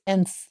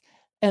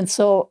 and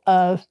so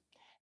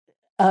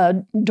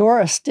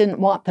Doris didn't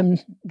want them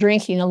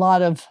drinking a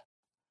lot of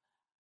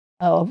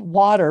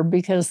water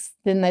because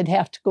then they'd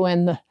have to go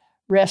in the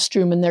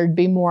restroom and there'd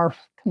be more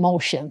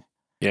commotion.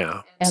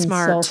 Yeah. And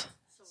Smart.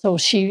 So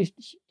she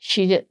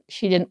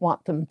didn't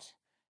want them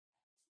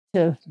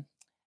to,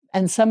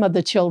 and some of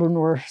the children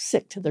were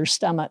sick to their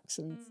stomachs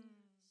and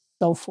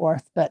so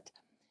forth. But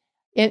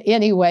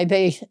anyway,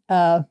 they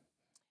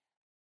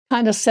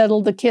kind of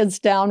settled the kids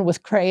down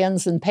with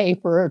crayons and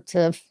paper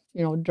to,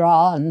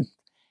 draw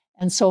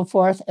and so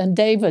forth. And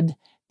David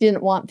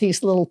didn't want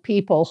these little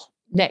people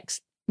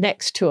next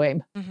to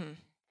him. Mm-hmm.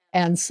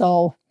 And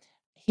so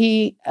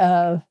they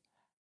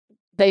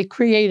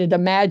created a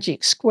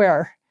magic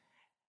square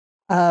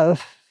that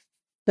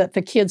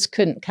the kids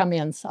couldn't come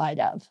inside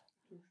of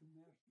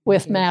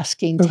with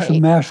masking There's some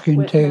tape.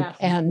 masking tape.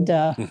 And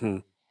Mm-hmm.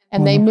 and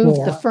On they the moved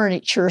floor. the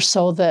furniture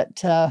so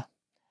that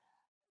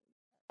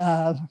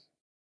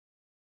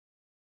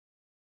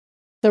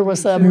there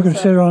was You could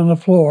sit on the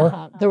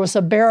floor. there was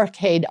a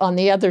barricade on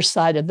the other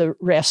side of the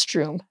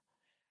restroom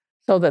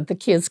so that the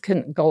kids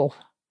couldn't go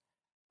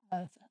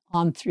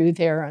on through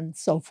there and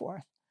so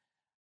forth.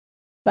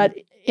 But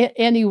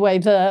anyway,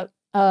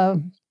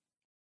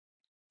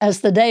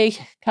 as the day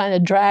kind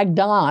of dragged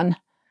on,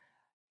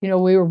 we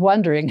were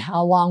wondering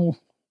how long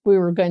we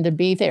were going to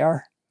be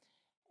there.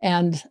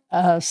 And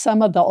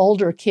some of the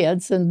older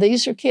kids, and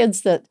these are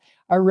kids that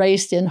are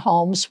raised in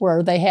homes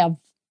where they have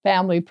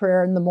family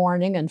prayer in the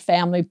morning and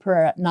family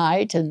prayer at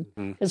night, and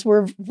because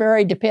we're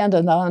very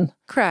dependent on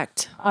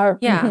Correct. our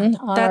on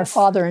our that's-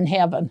 Father in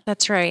heaven.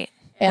 That's right.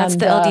 And That's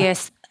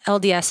the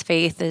LDS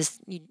faith is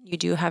you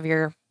do have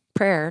your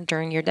prayer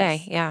during your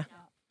day. Yeah.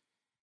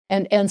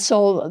 And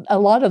so a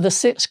lot of the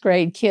 6th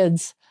grade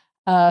kids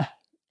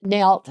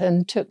knelt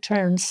and took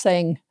turns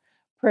saying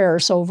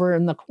prayers over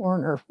in the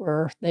corner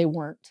where they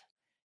weren't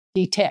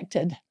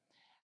detected.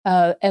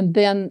 And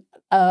then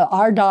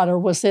our daughter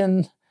was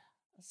in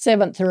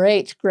 7th or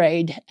 8th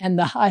grade, and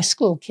the high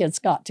school kids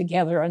got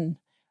together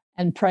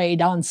and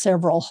prayed on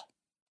several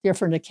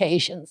different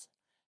occasions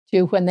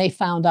too when they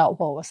found out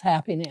what was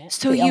happening. at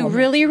So the you elementary.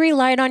 really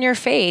relied on your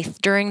faith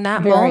during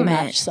that Very moment.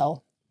 much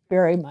so.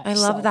 Very much I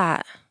love so.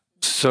 that.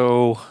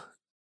 So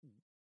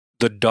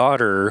the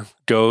daughter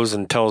goes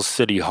and tells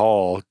City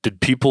Hall. Did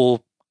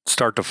people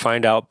start to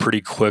find out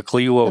pretty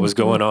quickly what was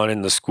going on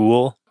in the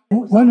school?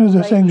 One of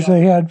the things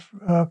they had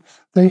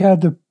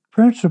the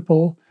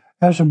principal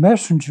as a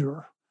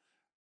messenger,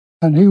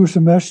 and he was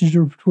the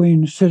messenger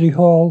between City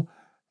Hall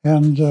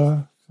and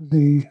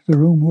the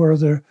room where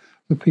the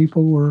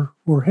people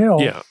were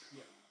held. Yeah.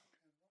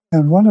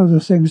 And one of the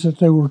things that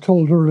they were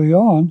told early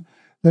on,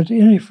 that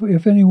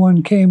if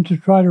anyone came to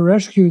try to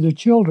rescue the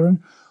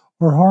children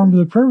or harm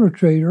the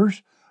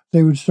perpetrators,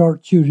 they would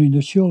start shooting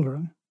the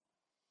children.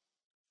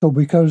 So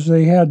because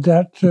they had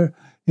that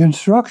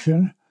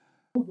instruction,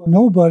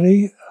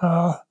 nobody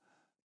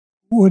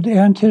would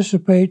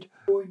anticipate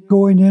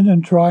going in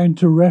and trying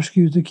to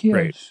rescue the kids.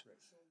 Right.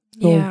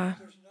 So Yeah.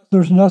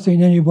 there's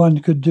nothing anyone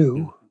could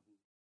do.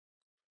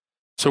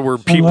 So were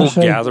people Unless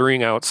they-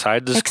 gathering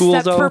outside the school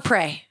Except though? for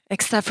pray.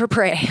 Except for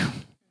pray.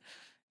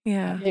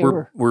 Yeah. They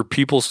Were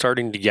people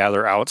starting to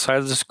gather outside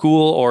of the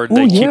school, or did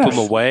Oh, they keep yes. them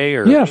away?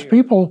 Or Yes,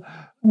 people,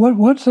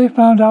 once they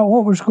found out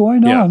what was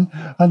going Yeah.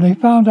 on, and they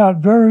found out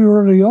very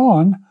early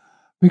on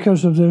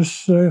because of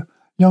this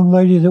young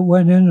lady that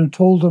went in and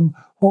told them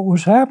what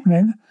was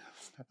happening,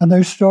 and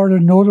they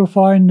started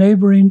notifying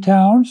neighboring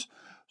towns.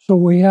 So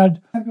we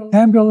had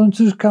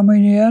ambulances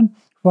coming in,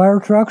 fire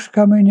trucks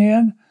coming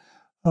in,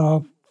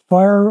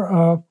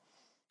 fire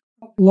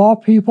law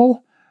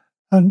people,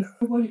 and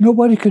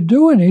nobody could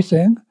do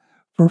anything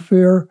for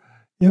fear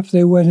if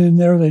they went in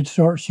there, they'd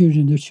start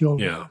shooting the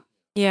children.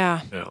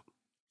 yeah, Yeah.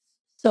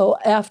 So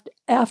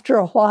after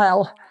a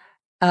while,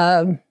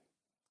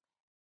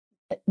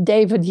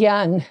 David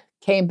Young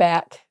came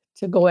back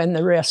to go in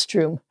the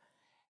restroom.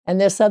 And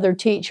this other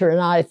teacher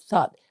and I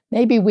thought,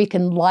 maybe we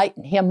can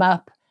lighten him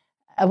up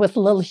with a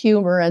little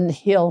humor, and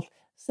he'll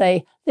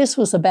say, this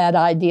was a bad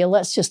idea.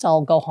 Let's just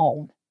all go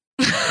home.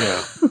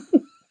 yeah.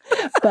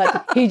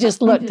 But he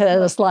just looked at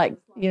us like,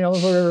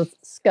 we're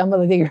scum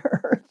of the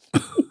earth.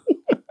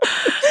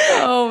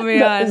 Oh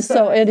But,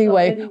 so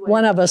anyway,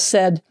 one of us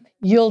said,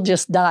 you'll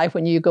just die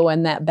when you go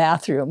in that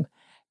bathroom,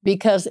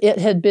 because it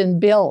had been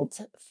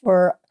built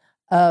for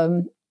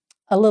a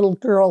little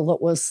girl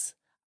that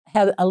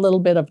had a little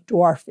bit of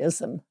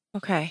dwarfism.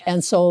 Okay.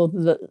 And so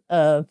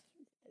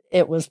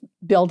it was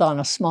built on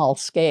a small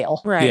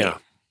scale. Right. Yeah.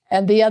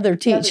 And the other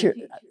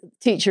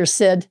teacher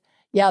said,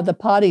 yeah, the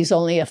potty's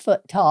only a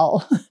foot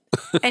tall.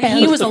 And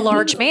he was a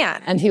large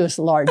man. And he was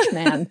a large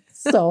man.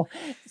 So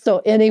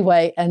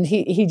anyway, and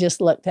he just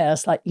looked at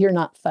us like, you're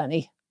not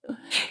funny.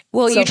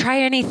 Well, So- you try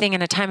anything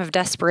in a time of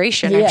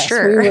desperation, Yes, I'm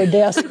sure. we were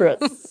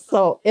desperate.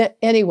 So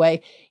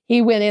anyway,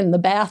 he went in the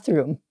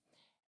bathroom,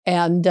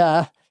 and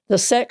the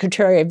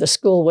secretary of the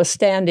school was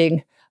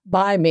standing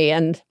by me,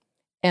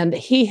 and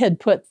he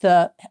had hooked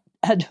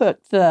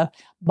the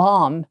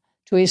bomb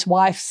to his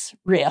wife's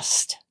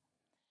wrist.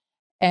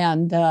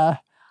 And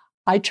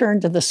I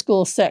turned to the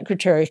school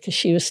secretary because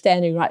she was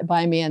standing right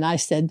by me, and I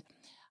said,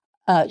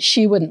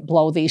 she wouldn't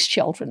blow these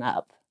children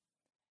up.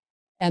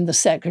 And the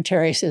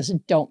secretary says,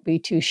 don't be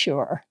too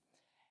sure.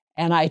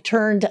 And I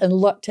turned and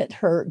looked at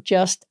her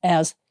just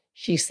as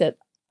she said,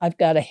 I've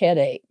got a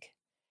headache.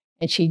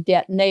 And she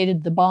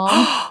detonated the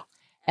bomb.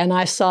 And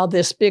I saw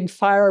this big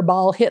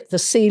fireball hit the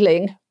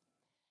ceiling.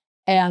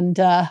 And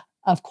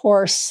of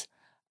course,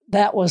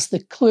 that was the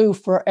clue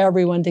for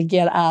everyone to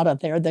get out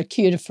of there, the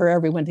cue for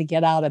everyone to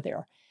get out of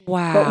there.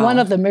 Wow. But one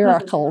of the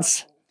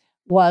miracles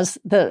was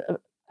that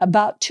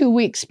about 2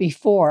 weeks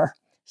before,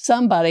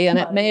 somebody, and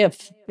it may have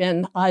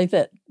been I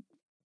that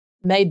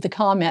made the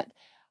comment,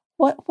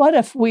 what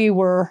if we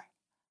were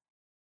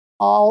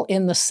all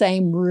in the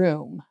same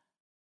room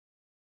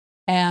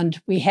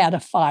and we had a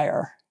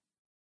fire?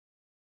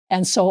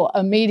 And so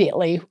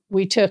immediately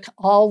we took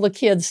all the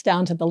kids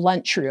down to the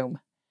lunchroom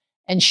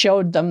and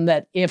showed them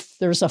that if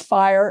there's a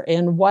fire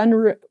in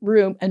one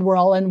room and we're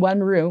all in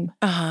one room,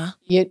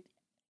 you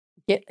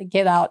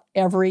get out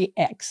every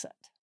exit.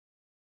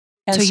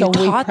 And so you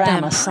taught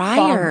them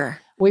prior.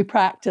 We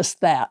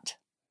practiced that.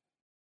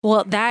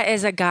 Well, that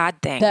is a God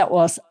thing. That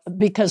was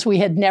because we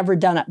had never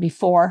done it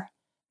before.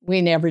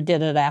 We never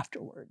did it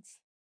afterwards.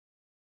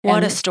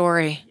 What a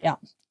story. Yeah.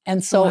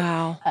 And so,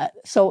 wow.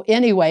 So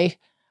anyway,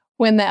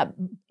 when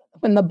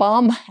the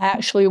bomb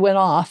actually went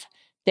off,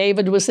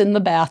 David was in the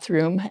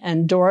bathroom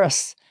and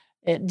Doris,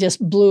 it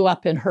just blew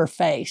up in her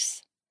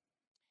face.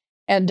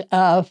 And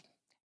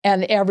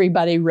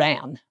everybody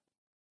ran.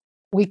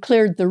 We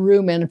cleared the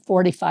room in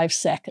 45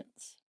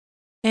 seconds.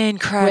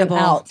 Incredible.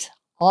 Went out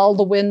all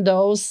the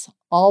windows,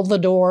 all the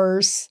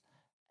doors,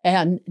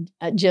 and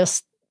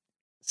just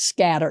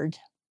scattered.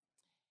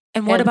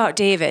 And what about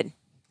David?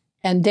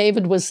 And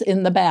David was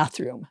in the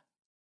bathroom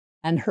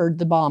and heard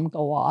the bomb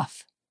go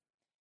off.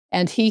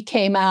 And he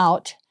came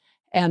out,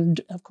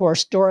 and of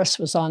course, Doris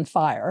was on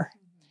fire.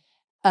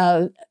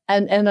 And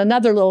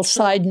another little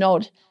side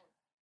note,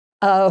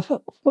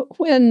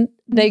 when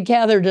they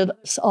gathered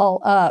us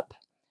all up,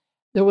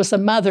 there was a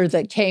mother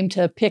that came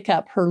to pick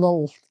up her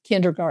little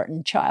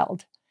kindergarten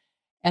child,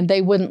 and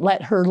they wouldn't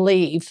let her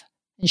leave.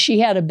 And she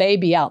had a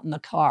baby out in the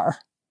car.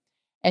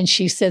 And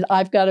she said,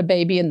 I've got a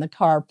baby in the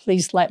car.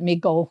 Please let me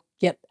go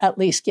at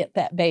least get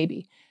that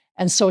baby.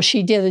 And so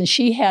she did. And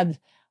she had,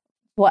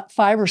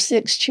 5 or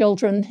 6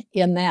 children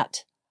in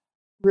that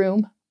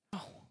room.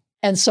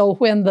 And so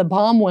when the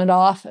bomb went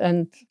off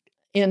and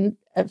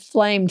it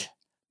flamed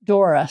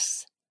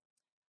Doris,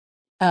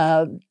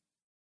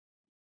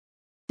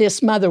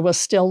 this mother was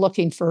still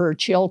looking for her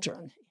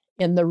children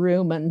in the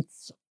room and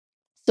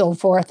so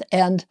forth.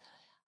 And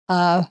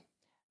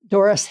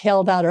Doris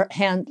held out her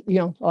hand,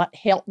 like,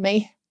 help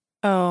me.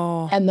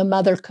 Oh. And the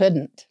mother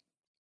couldn't.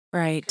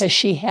 Right. Because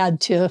she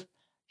had to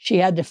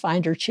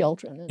find her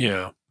children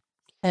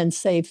and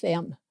save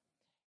them.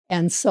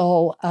 And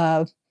so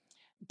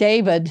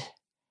David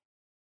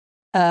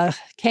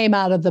came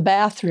out of the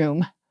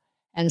bathroom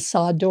and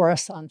saw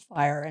Doris on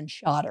fire and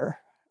shot her,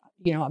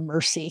 a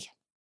mercy.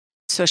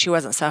 So she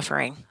wasn't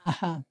suffering.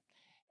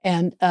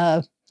 And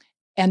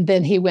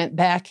then he went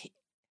back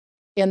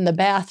in the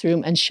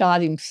bathroom and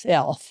shot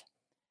himself.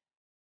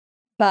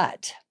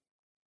 But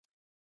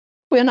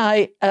when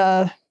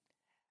the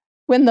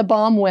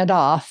bomb went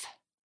off,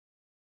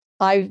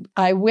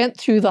 I went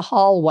through the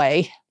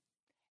hallway,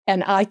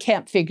 and I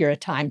can't figure a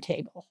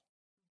timetable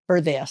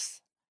for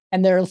this.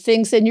 And there are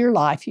things in your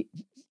life,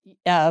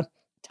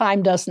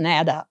 time doesn't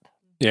add up.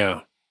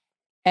 Yeah.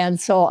 And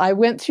so I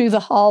went through the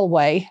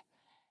hallway,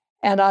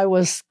 and I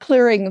was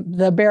clearing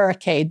the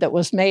barricade that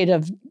was made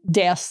of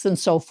desks and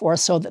so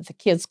forth so that the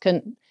kids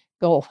couldn't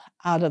go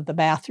out of the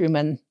bathroom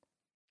and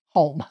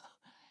home.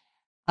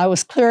 I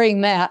was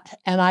clearing that,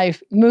 and I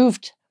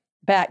moved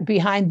back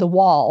behind the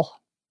wall.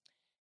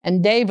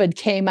 And David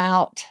came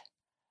out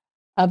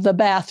of the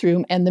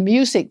bathroom, and the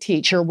music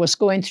teacher was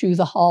going through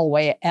the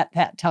hallway at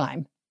that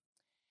time.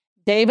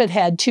 David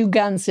had 2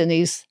 guns in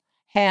his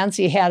hands.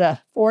 He had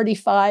a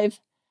 .45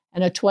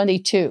 and a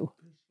 .22.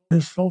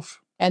 Pistols.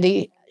 And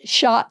he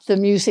shot the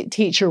music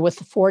teacher with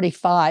the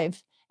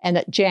 .45, and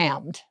it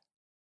jammed.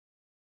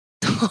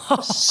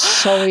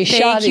 So he shot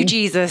him. Thank you,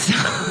 Jesus.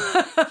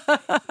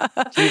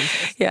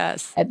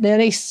 Yes. And then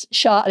he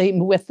shot him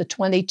with the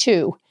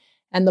 .22,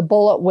 and the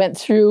bullet went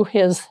through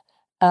his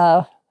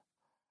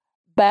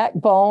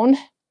backbone,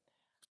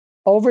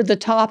 over the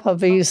top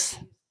of his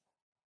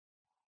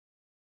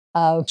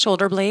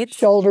shoulder blades?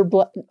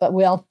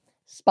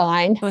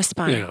 Spine. Oh,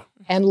 spine. Yeah.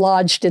 And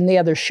lodged in the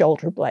other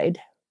shoulder blade.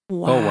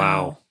 Wow. Oh,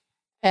 wow.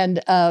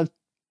 And a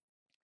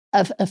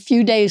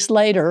few days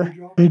later,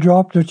 He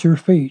dropped at your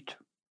feet.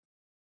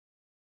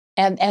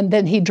 and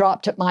then he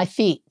dropped at my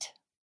feet.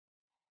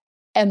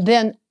 And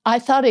then I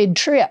thought he'd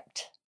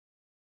tripped.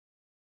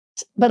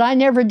 But I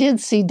never did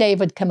see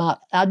David come out.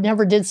 I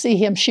never did see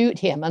him shoot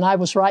him, and I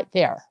was right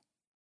there.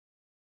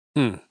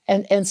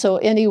 And so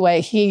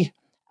anyway,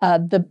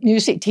 the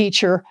music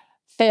teacher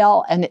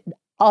fell, and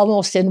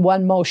almost in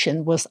one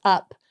motion was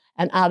up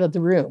and out of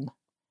the room.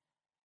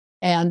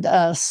 And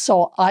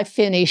so I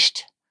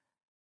finished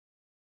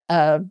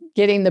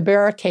getting the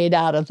barricade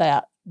out of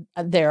that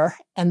there.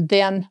 And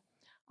then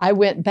I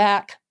went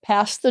back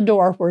past the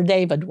door where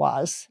David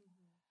was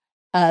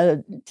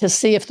to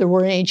see if there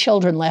were any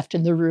children left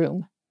in the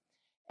room.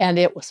 And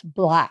it was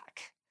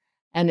black.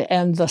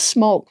 And the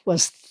smoke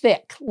was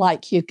thick,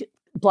 like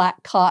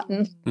black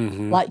cotton,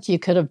 like you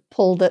could have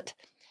pulled it.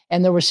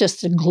 And there was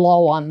just a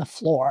glow on the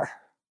floor.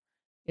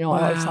 You know,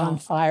 it was on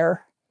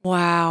fire.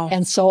 Wow.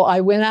 And so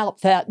I went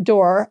out that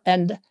door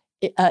and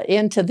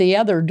into the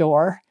other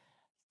door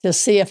to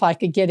see if I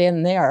could get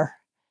in there.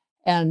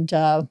 And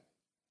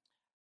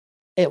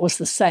it was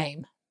the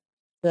same.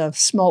 The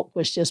smoke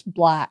was just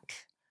black.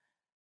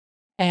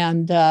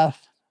 And I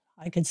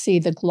could see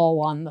the glow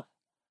on the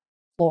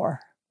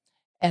floor.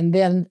 And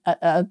then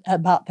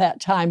about that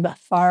time, a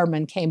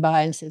fireman came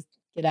by and said,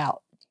 "Get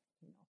out."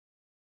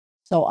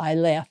 So I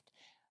left.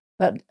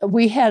 But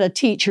we had a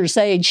teacher's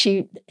aide.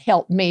 She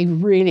helped me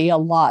really a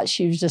lot.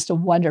 She was just a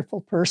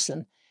wonderful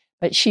person.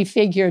 But she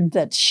figured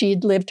that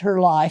she'd lived her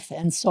life.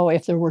 And so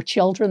if there were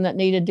children that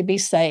needed to be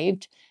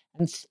saved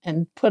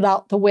and put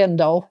out the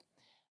window,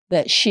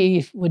 that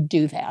she would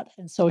do that.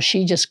 And so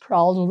she just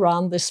crawled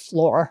around this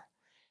floor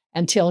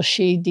until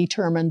she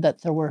determined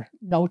that there were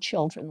no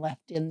children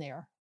left in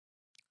there.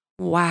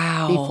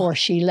 Wow. Before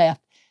she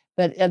left.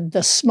 But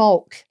the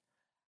smoke,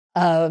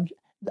 a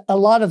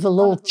lot of the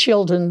little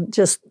children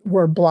just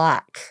were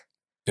black.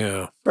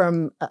 Yeah.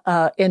 From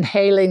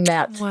inhaling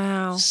that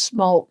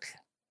smoke.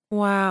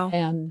 Wow.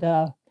 And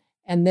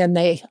then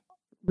they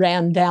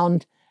ran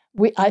down.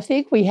 I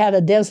think we had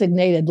a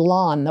designated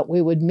lawn that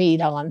we would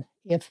meet on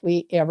if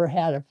we ever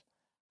had a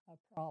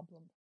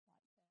problem.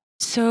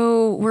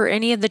 So were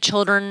any of the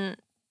children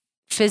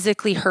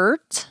physically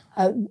hurt?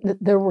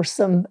 There were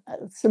some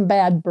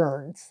bad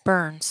burns.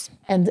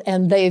 And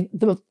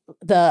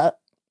the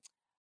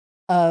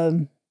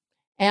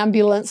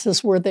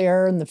ambulances were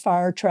there and the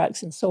fire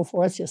trucks and so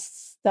forth,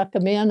 just stuck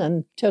them in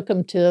and took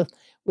them to,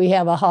 we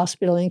have a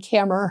hospital in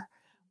Kemmer.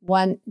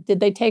 Did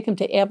they take them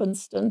to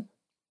Evanston?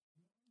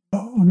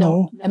 Oh,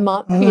 no. And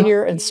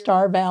Montpelier and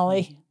Star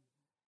Valley.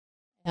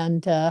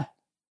 And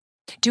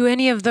do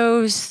any of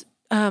those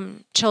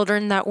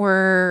children that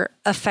were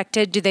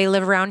affected, do they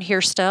live around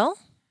here still?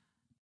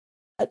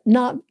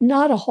 Not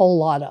a whole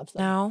lot of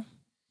them. No.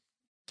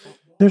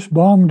 This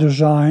bomb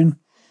design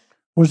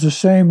was the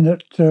same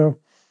that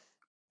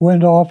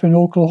went off in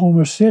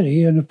Oklahoma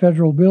City in a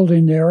federal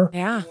building there.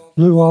 Yeah.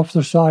 Blew off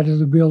the side of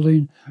the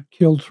building,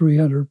 killed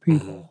 300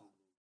 people.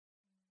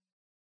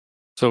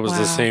 So it was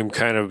the same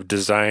kind of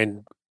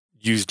design,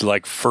 used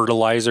like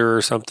fertilizer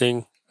or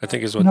something, I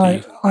think is what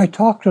I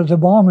talked to the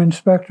bomb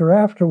inspector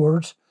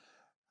afterwards,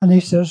 and he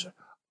says,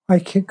 I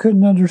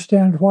couldn't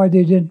understand why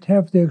they didn't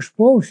have the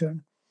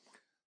explosion.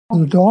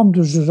 The bomb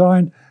was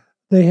designed,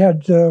 they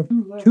had 2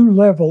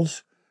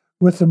 levels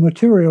with the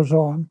materials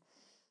on.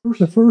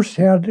 The first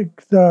had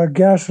the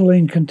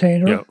gasoline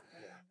container,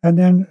 and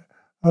then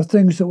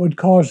things that would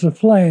cause the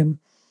flame.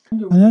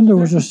 And then there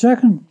was a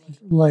second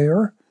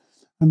layer,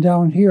 and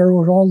down here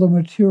was all the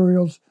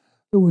materials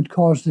that would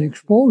cause the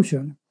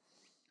explosion.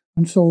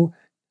 And so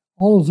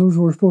all of those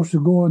were supposed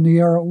to go in the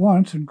air at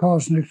once and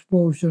cause an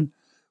explosion,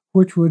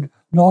 which would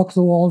knock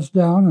the walls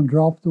down and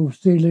drop the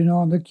ceiling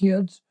on the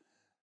kids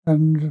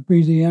and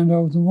be the end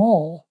of them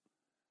all.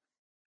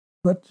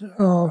 But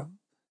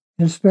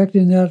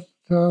inspecting that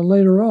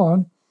later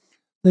on,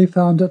 they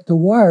found that the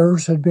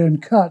wires had been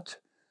cut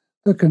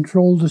that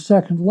controlled the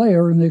second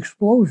layer in the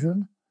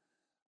explosion.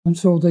 And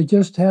so they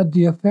just had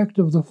the effect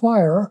of the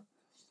fire,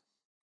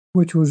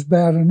 which was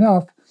bad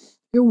enough.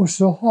 It was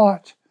so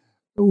hot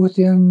that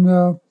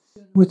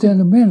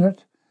within a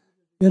minute,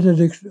 it had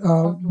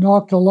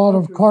knocked a lot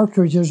of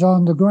cartridges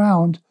on the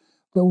ground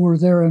that were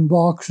there in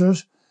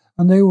boxes,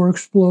 and they were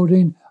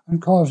exploding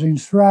and causing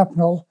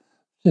shrapnel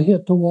to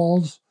hit the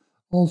walls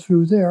all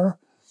through there.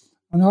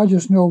 And I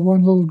just know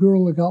one little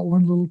girl that got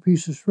one little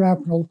piece of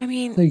shrapnel. I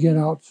mean, they get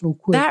out so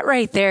quick. That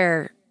right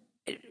there,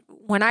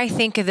 when I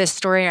think of this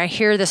story, I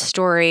hear this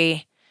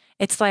story,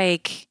 it's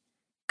like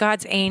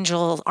God's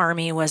angel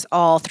army was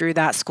all through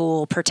that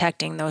school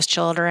protecting those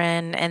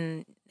children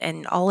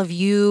and all of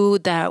you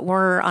that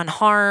were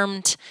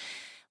unharmed.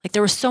 Like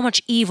there was so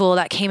much evil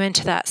that came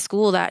into that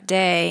school that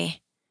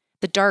day,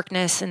 the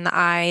darkness in the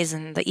eyes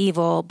and the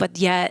evil, but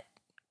yet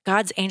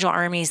God's angel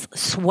armies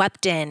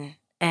swept in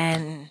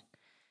and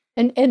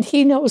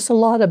he knows a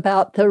lot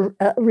about the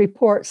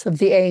reports of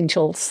the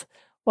angels.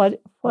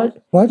 What?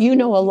 You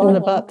know a lot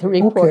about the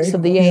reports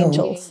of the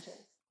angels.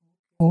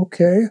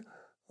 Okay.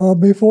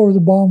 Before the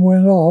bomb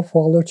went off,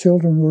 while the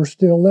children were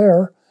still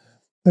there,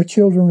 the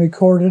children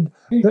recorded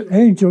that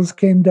angels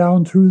came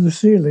down through the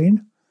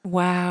ceiling.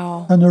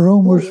 Wow. And the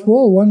room was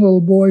full. One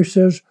little boy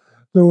says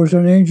there was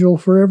an angel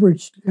for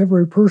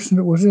every person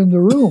that was in the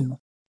room.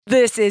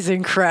 This is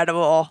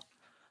incredible.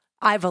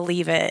 I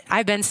believe it.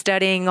 I've been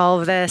studying all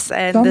of this,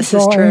 and some this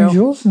is saw true.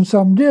 Angels and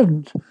some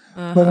didn't.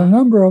 But a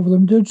number of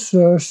them did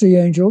see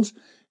angels.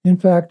 In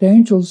fact,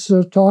 angels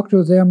talked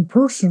to them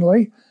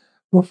personally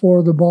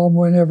before the bomb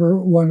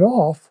went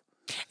off.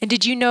 And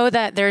did you know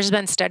that there's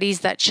been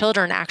studies that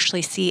children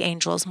actually see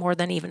angels more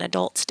than even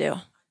adults do?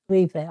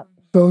 Believe that.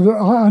 So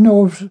I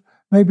know of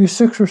maybe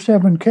 6 or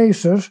 7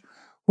 cases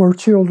where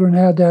children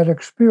had that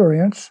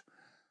experience,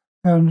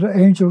 and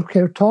angels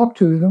came talk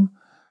to them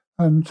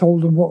and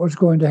told them what was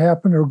going to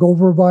happen, or go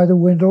over by the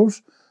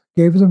windows,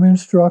 gave them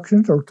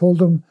instructions, or told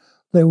them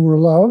they were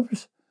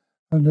loved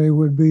and they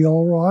would be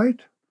all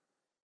right.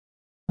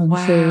 And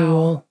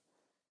so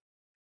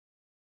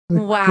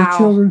the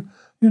children,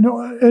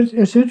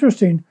 it's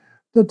interesting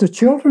that the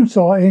children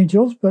saw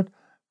angels, but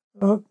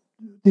the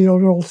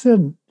adults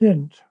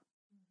didn't.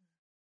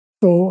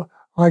 So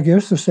I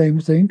guess the same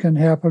thing can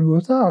happen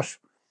with us.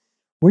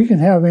 We can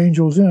have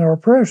angels in our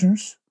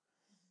presence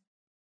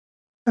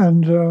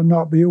and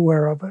not be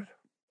aware of it.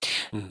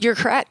 You're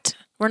correct.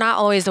 We're not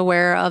always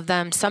aware of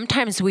them.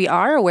 Sometimes we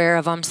are aware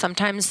of them.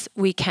 Sometimes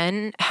we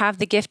can have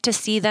the gift to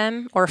see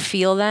them or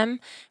feel them,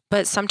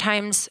 but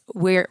sometimes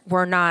we're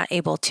not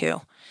able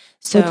to.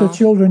 So but the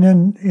children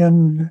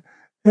in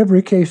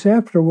every case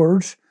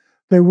afterwards,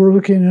 they were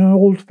looking in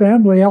old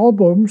family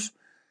albums,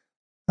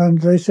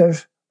 and they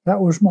said,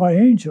 "That was my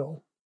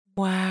angel."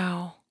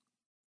 Wow.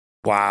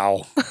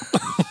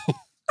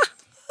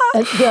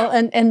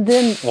 And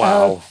then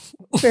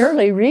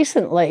fairly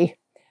recently,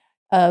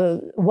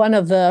 one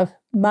of the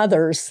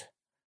mothers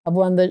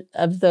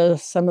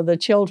of some of the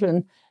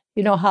children,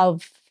 you know how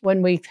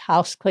when we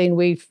house clean,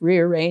 we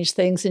rearrange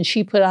things, and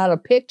she put out a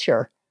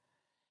picture,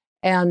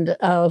 and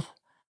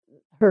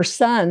her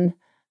son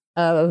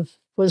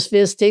was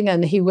visiting,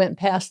 and he went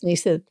past and he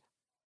said,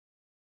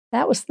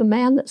 "That was the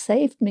man that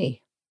saved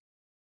me."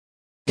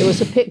 It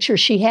was a picture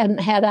she hadn't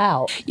had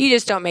out. You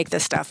just don't make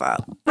this stuff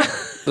up.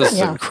 This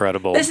is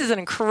incredible. This is an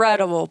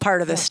incredible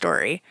part of this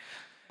story.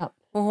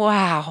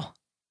 Wow.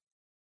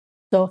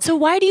 So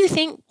why do you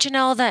think,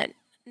 Janelle, that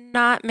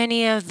not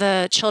many of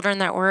the children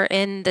that were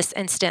in this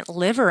incident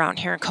live around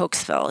here in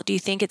Cokesville? Do you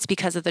think it's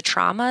because of the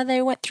trauma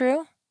they went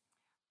through?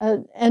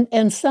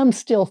 And some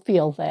still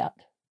feel that.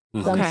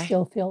 Mm-hmm. Some Okay.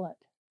 still feel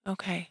it.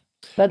 Okay.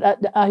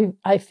 But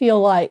I feel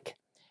like,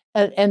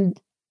 and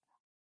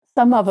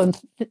some of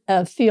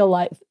them feel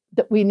like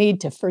that we need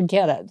to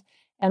forget it.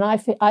 And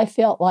I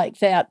felt like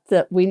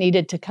that we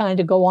needed to kind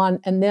of go on.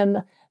 And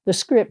then the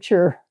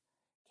scripture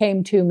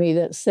came to me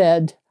that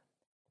said,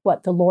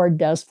 what the Lord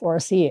does for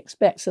us, he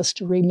expects us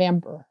to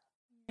remember.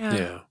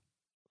 Yeah.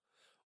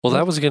 Well,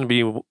 that was going to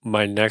be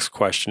my next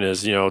question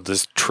is,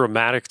 this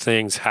traumatic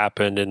things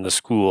happened in the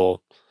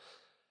school.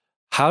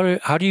 How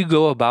do you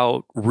go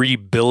about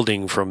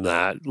rebuilding from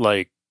that?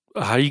 Like,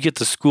 how do you get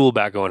the school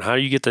back going? How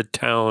do you get the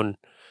town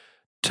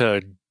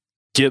to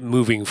get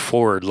moving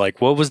forward?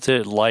 Like, what was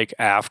it like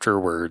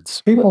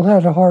afterwards? People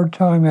had a hard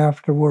time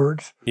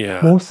afterwards,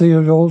 Yeah. both the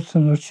adults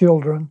and the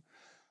children.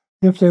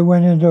 If they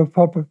went into a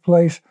public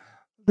place,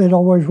 they'd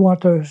always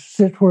want to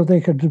sit where they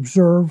could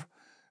observe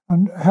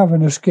and have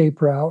an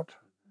escape route.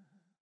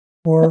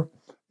 Or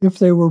if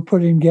they were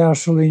putting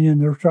gasoline in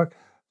their truck,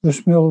 the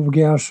smell of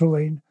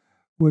gasoline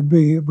would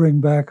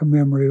bring back a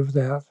memory of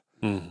that.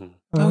 Mm-hmm.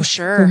 Oh,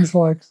 sure. Things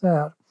like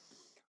that.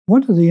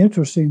 One of the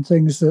interesting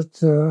things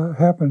that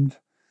happened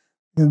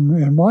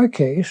in my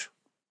case,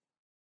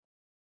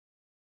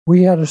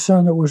 we had a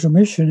son that was a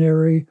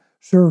missionary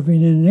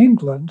serving in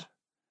England.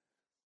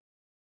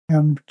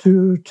 And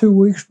two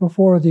weeks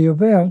before the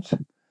event,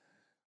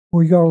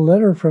 we got a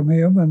letter from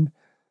him, and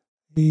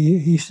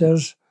he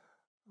says,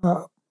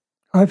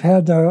 "I've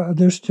had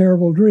this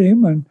terrible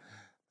dream, and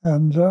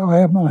I'm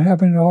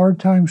having a hard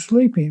time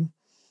sleeping.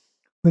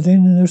 But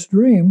in this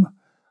dream,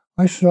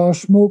 I saw black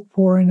smoke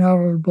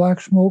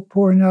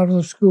pouring out of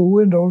the school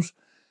windows,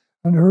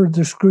 and heard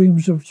the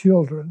screams of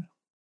children."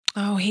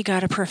 Oh, he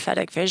got a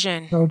prophetic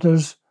vision. So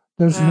does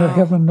Wow.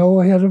 heaven know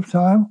ahead of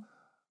time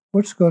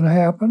what's going to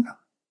happen?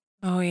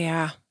 Oh,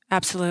 yeah,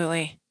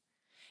 absolutely.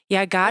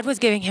 Yeah, God was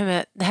giving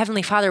him the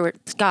Heavenly Father,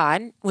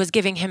 God, was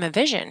giving him a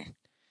vision.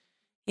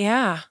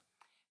 Yeah.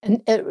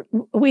 And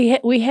we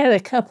had a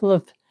couple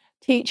of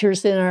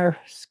teachers in our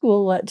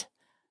school that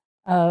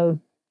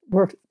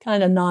were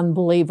kind of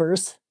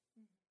non-believers.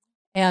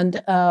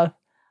 And I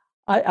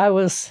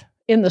was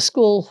in the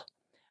school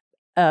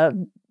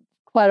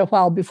quite a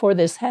while before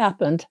this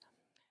happened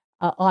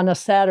on a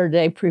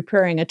Saturday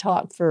preparing a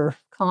talk for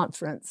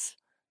conference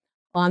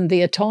on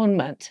the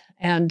atonement.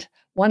 And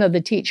one of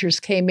the teachers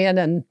came in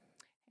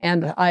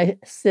and I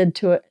said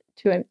to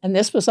him, and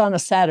this was on a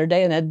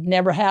Saturday and it had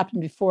never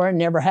happened before and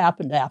never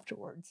happened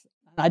afterwards.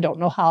 And I don't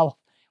know how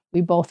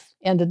we both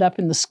ended up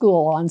in the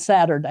school on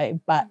Saturday,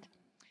 but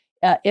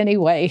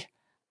anyway,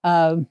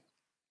 I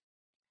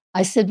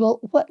said, "Well,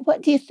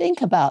 what do you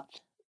think about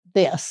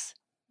this?"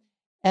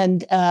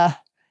 And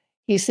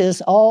he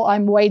says, "Oh,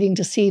 I'm waiting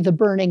to see the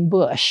burning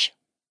bush."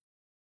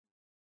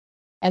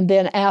 And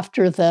then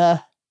after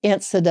the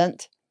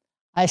incident,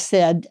 I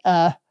said,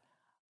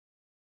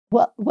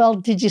 well,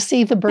 did you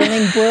see the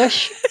burning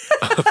bush?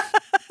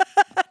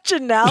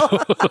 Janelle.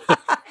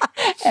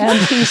 And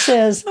he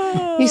says,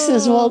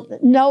 "Well,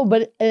 no,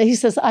 but he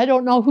says, I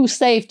don't know who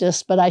saved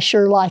us, but I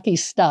sure like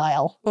his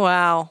style."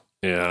 Wow.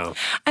 Yeah.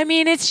 I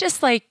mean, it's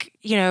just like,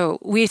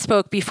 we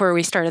spoke before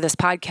we started this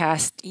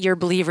podcast. You're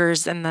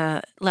believers in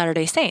the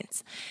Latter-day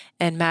Saints,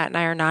 and Matt and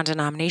I are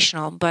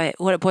non-denominational, but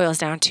what it boils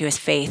down to is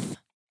faith.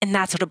 And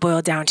that's what it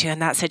boiled down to in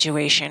that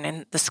situation.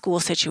 And the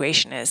school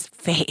situation is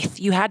faith.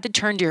 You had to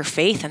turn to your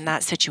faith in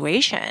that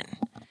situation.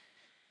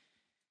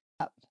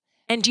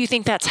 And do you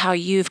think that's how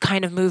you've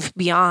kind of moved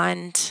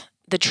beyond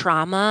the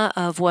trauma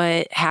of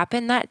what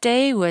happened that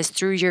day, was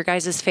through your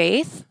guys'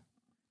 faith?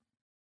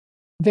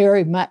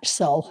 Very much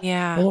so.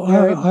 Yeah. Well,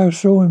 I was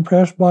so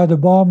impressed by the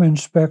bomb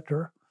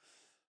inspector,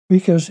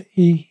 because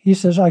he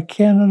says, I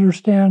can't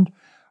understand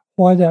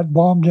why that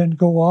bomb didn't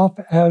go off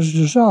as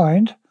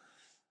designed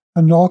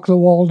and knock the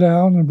wall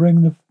down and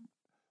bring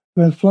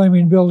the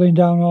flaming building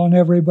down on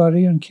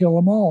everybody and kill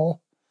them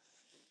all.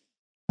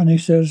 And he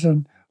says,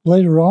 and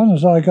later on,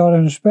 as I got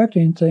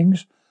inspecting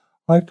things,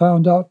 I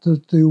found out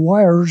that the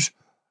wires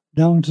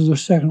down to the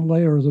second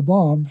layer of the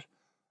bombs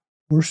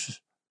were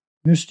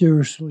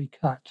mysteriously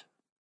cut.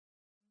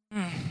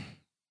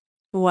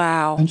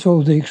 Wow. And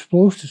so the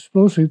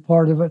explosive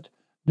part of it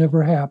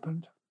never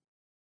happened.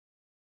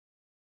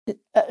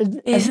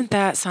 Isn't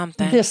that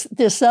something?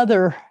 This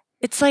other...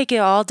 It's like it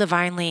all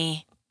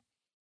divinely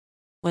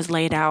was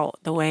laid out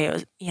the way it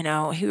was,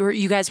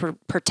 you guys were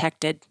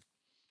protected.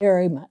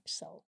 Very much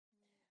so.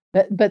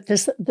 But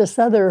this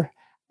other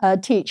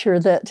teacher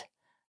that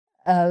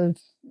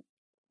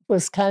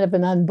was kind of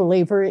an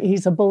unbeliever,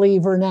 he's a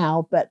believer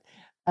now, but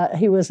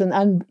he was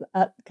kind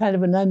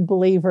of an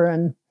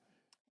unbeliever,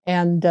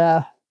 and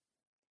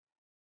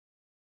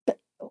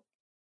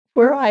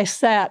where I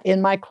sat in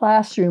my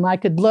classroom, I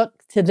could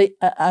look to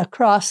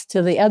across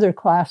to the other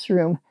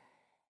classroom,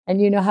 and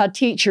you know how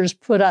teachers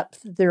put up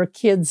their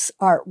kids'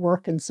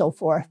 artwork and so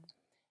forth.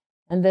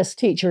 And this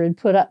teacher had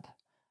put up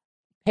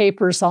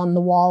papers on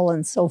the wall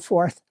and so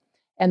forth,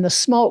 and the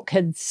smoke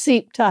had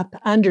seeped up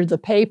under the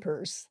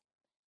papers.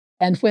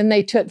 And when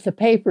they took the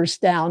papers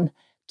down,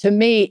 to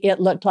me, it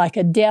looked like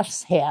a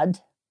death's head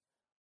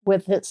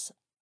with its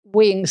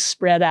wings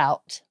spread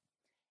out.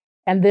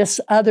 And this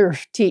other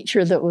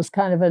teacher that was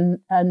kind of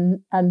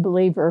an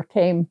unbeliever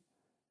came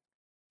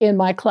in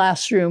my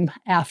classroom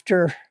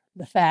after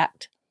the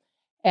fact.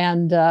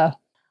 And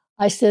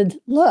I said,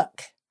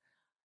 look,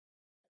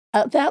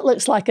 that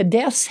looks like a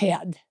death's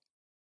head.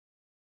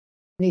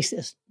 And he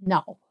says,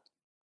 no.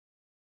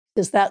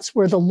 Because that's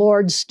where the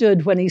Lord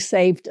stood when he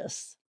saved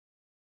us.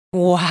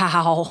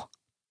 Wow.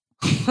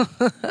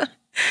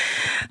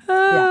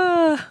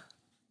 Yeah.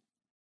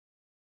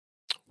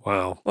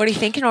 Wow. What are you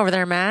thinking over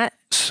there, Matt?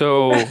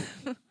 So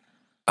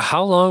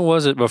how long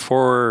was it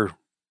before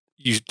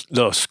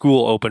the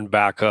school opened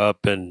back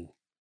up? And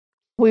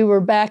we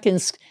were back in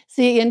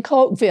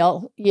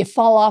Cokeville, you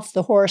fall off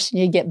the horse and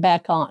you get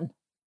back on.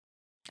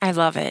 I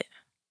love it.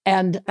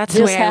 And that's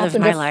the way I live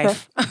my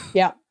life.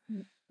 Yeah.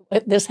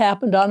 This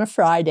happened on a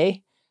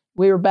Friday.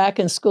 We were back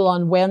in school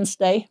on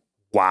Wednesday.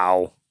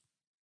 Wow.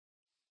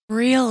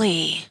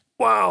 Really?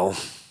 Wow.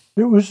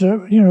 It was,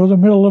 the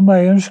middle of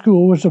May, and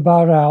school was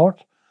about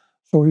out.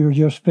 So we were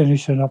just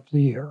finishing up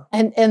the year.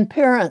 And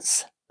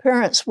parents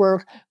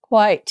were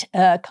quite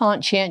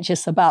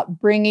conscientious about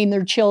bringing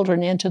their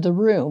children into the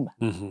room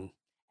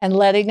and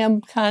letting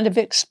them kind of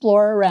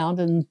explore around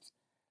and,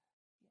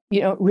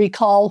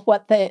 recall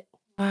what they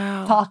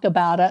talk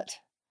about it.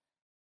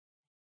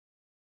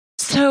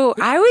 So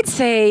I would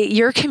say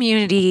your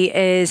community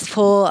is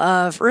full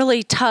of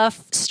really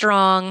tough,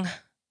 strong,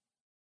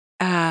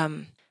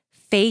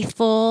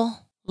 faithful,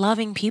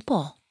 loving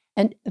people.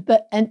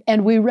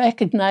 And we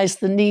recognize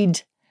the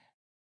need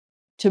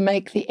to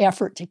make the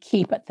effort to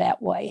keep it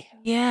that way.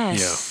 Yes.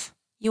 Yeah.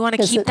 You want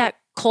to keep that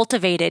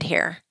cultivated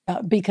here.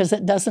 Because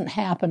it doesn't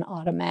happen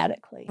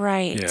automatically.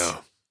 Right. Yeah.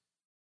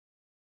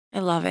 I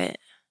love it.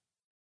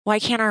 Why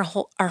can't our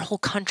whole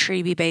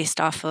country be based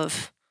off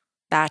of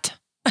that?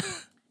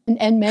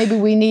 And maybe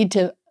we need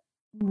to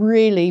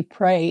really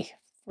pray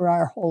for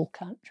our whole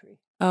country.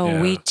 Oh,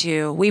 Yeah. We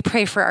do. We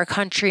pray for our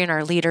country and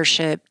our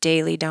leadership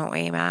daily, don't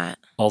we, Matt?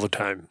 All the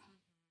time.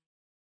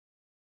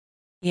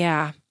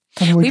 Yeah.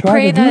 And we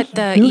pray that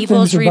the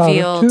evil's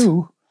revealed.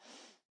 Too.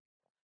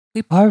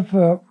 I've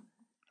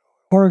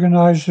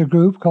organized a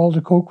group called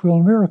the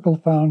Cokeville Miracle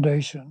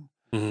Foundation.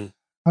 Mm-hmm.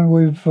 And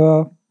we've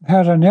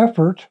had an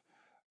effort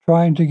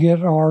trying to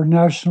get our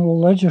national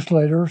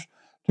legislators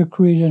to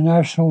create a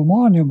national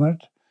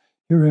monument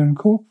here in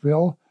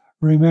Cokeville,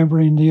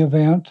 remembering the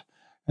event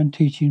and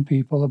teaching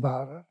people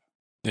about it.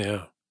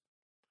 Yeah.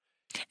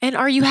 And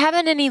are you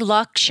having any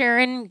luck,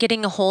 Sharon,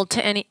 getting a hold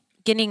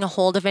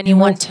of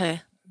anyone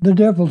to? The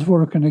devil's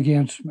working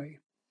against me.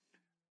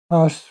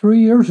 3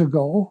 years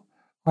ago,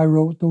 I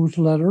wrote those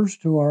letters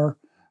to our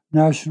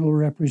national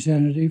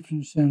representatives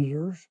and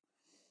senators,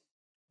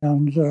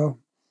 and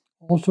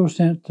also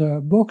sent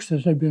books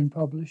that had been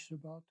published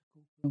about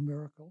the Cokeville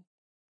Miracle.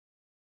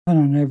 And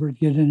I never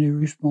get any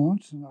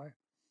response. And I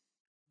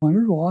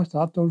wondered, I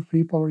thought those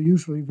people are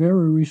usually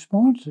very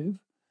responsive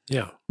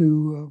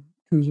to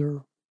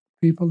their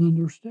people in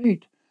their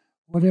state,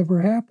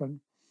 whatever happened.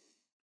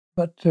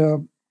 But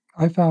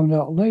I found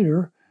out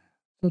later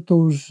that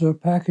those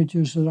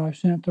packages that I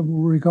sent them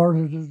were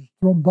regarded as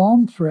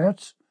bomb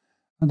threats,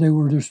 and they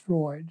were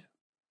destroyed.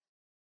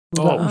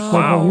 So that was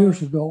several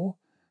years ago,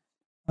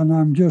 and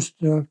I'm just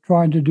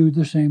trying to do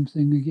the same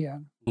thing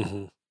again.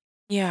 Mm-hmm.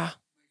 Yeah.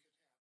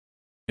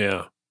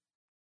 Yeah.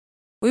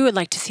 We would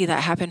like to see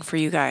that happen for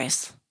you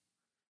guys.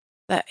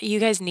 That you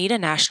guys need a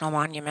national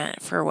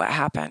monument for what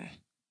happened.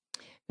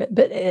 But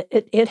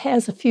it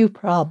has a few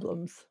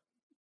problems.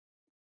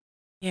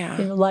 Yeah.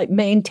 Like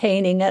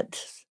maintaining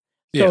it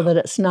so that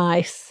it's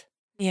nice.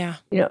 Yeah.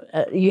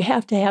 You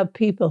have to have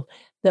people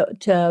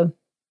that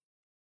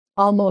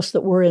almost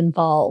that were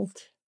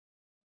involved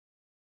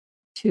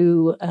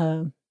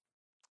to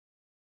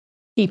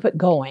keep it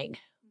going.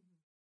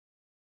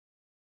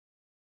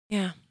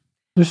 Yeah.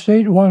 The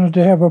state wanted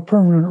to have a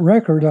permanent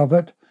record of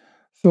it,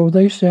 so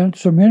they sent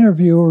some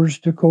interviewers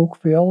to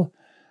Cokeville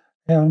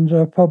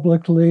and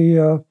publicly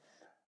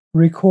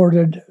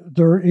recorded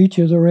each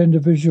of their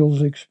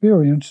individuals'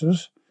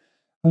 experiences.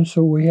 And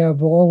so we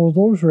have all of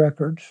those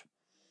records.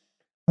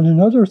 And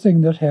another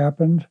thing that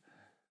happened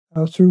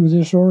through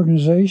this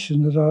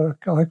organization that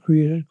I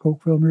created,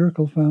 Cokeville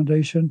Miracle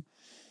Foundation,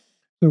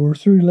 there were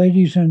 3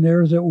 ladies in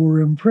there that were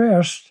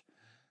impressed.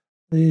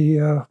 They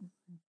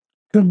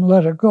couldn't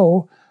let it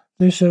go.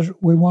 They said,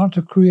 we want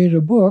to create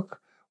a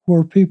book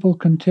where people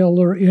can tell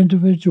their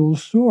individual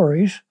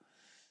stories.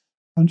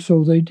 And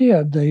so they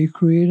did. They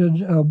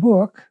created a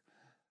book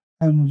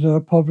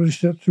and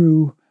published it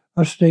through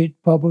a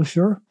state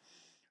publisher,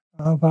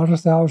 about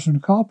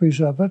 1,000 copies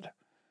of it.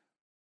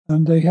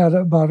 And they had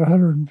about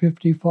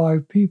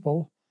 155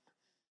 people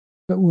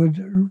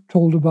that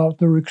told about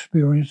their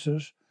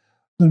experiences.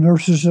 The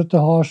nurses at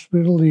the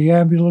hospital, the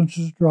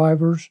ambulances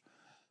drivers,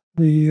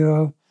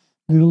 the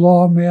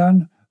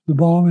lawmen, the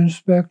bomb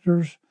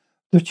inspectors,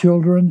 the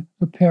children,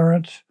 the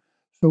parents.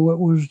 So it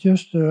was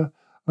just a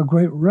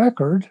great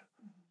record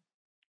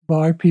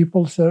by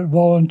people that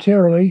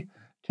voluntarily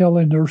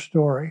telling their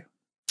story.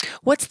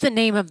 What's the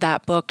name of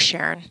that book,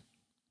 Sharon?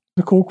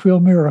 The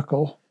Cokeville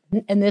Miracle.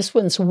 And this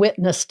one's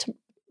Witness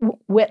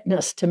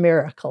to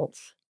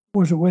Miracles.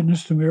 Was it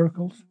Witness to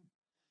Miracles?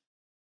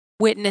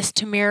 Witness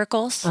to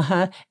Miracles?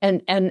 Uh-huh.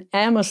 And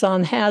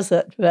Amazon has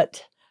it,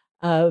 but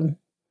some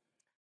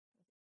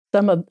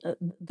of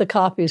the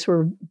copies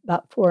were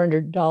about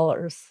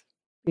 $400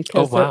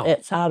 because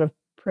it's out of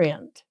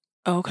print.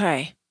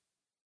 Okay.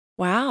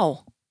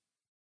 Wow.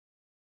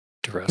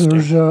 Interesting.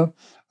 There's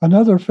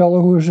another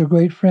fellow who was a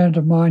great friend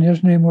of mine.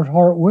 His name was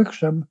Hart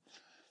Wixom,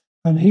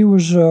 and he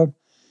was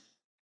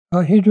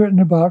he'd written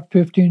about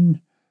 15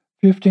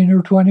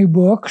 or 20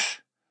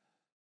 books,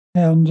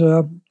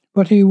 and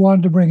but he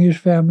wanted to bring his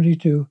family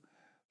to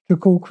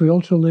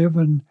Cokeville to live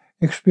and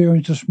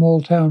experience a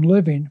small town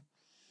living.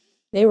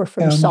 They were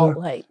from Salt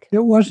Lake.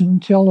 It wasn't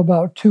until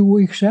about 2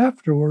 weeks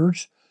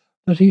afterwards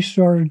that he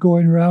started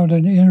going around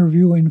and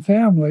interviewing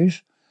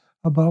families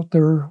about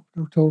their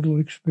total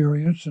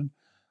experience and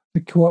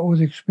what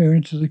the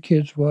experience of the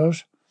kids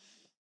was.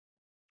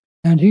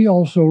 And he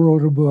also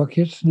wrote a book.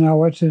 It's in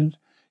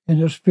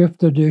its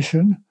 5th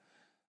edition,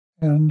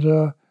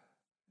 and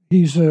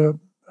he's a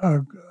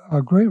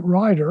great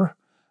writer.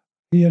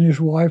 He and his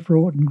wife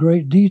wrote in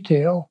great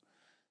detail,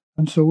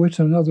 and so it's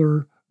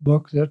another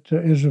book that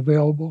is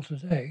available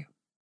today.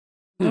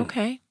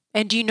 Okay.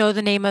 And do you know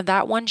the name of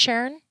that one,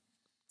 Sharon,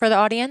 for the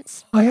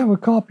audience? I have a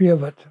copy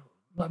of it.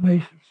 Let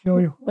me show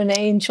you. When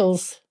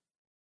Angels.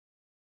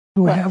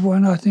 Do we have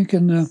one? I think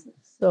in the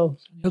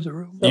other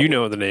room. You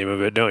know the name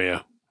of it, don't you?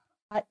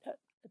 I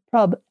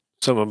probably.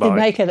 Something about to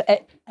make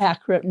it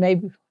accurate,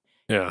 maybe.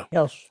 Yeah.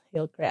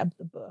 He'll grab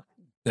the book.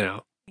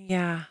 Yeah.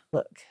 Yeah.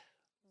 Look.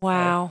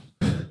 Wow.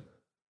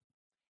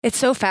 It's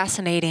so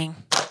fascinating.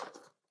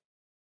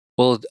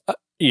 Well,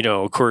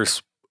 of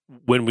course,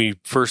 when we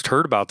first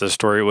heard about this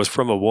story, it was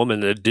from a woman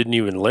that didn't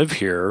even live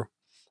here.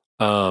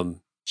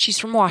 She's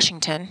from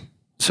Washington.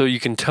 So you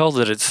can tell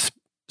that it's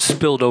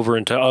spilled over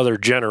into other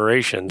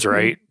generations,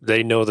 right? Mm-hmm.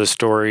 They know the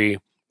story.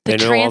 They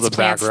know all the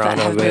background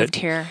that have of it. Moved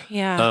here.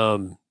 Yeah.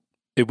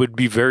 It would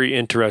be very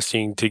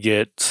interesting to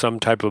get some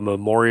type of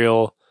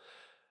memorial,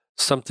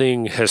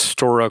 something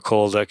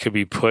historical that could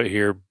be put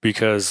here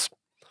because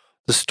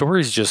the story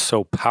is just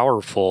so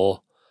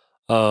powerful.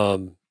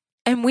 And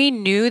we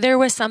knew there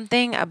was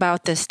something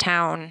about this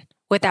town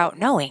without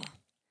knowing,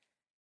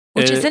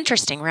 which is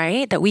interesting,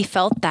 right? That we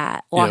felt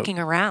that walking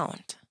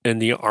around.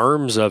 And the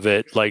arms of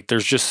it, like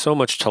there's just so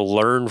much to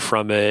learn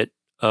from it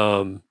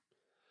beyond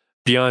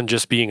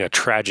just being a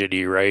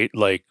tragedy, right?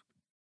 Like,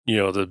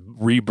 the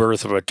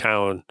rebirth of a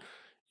town,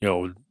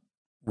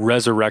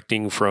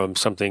 resurrecting from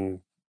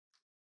something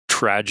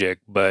tragic,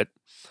 but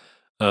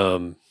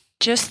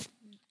just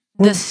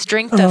the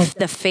strength of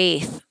the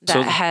faith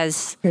that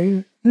has.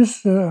 Okay,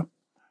 this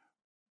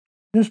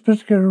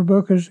particular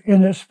book is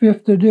in its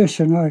 5th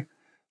edition.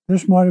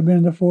 This might have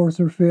been the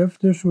 4th or 5th.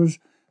 This was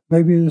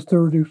maybe the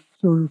third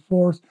or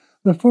 4th.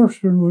 The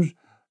first one was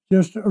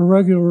just a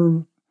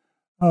regular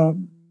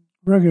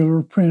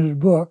printed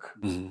book,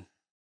 mm-hmm.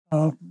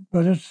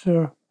 But it's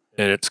and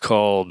it's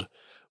called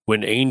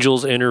when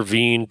angels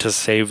intervene to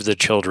save the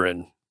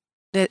children.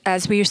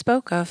 As we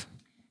spoke of.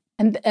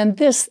 And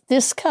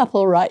this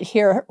couple right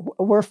here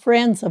were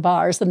friends of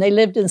ours, and they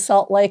lived in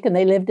Salt Lake, and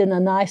they lived in a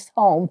nice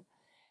home.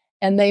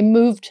 And they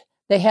moved,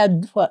 they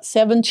had,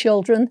 7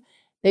 children.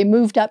 They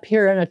moved up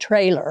here in a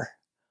trailer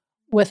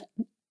with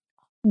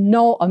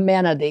no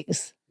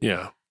amenities.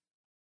 Yeah.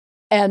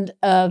 And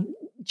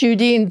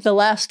Judine, the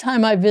last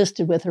time I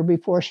visited with her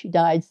before she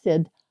died,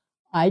 said,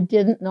 I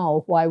didn't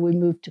know why we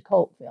moved to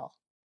Cokeville.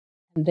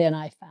 And then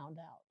I found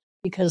out.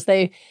 Because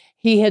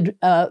he had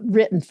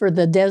written for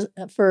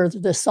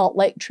the Salt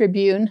Lake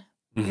Tribune,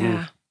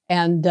 Yeah.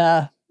 and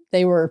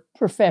they were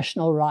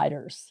professional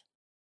writers.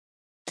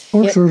 Of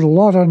course, there's a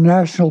lot of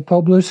national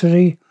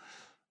publicity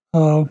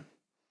right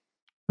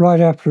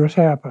after it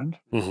happened.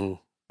 Mm-hmm.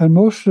 And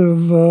most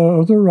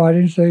of their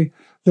writings, they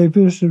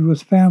visited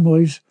with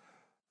families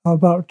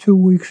about 2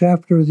 weeks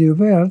after the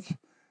event.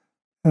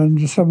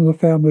 And some of the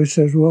families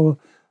says, well,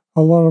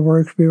 a lot of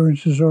our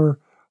experiences are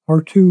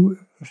too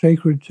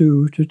sacred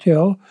to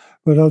tell.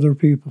 But other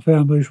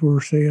families were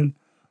saying,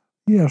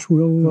 yes,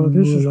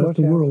 this is what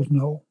the world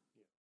know.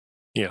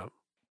 Yeah.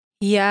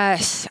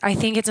 Yes, I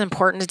think it's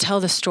important to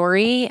tell the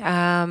story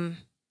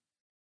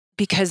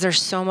because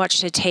there's so much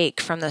to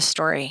take from this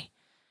story.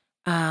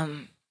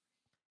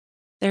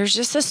 There's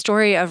just a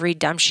story of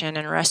redemption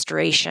and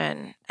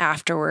restoration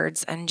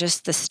afterwards, and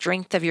just the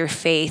strength of your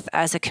faith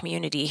as a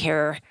community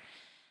here.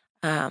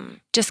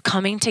 Just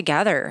coming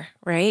together,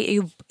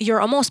 right?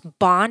 You're almost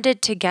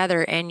bonded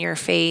together in your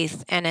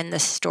faith and in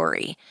this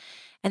story.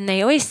 And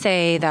they always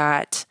say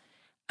that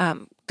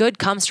good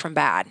comes from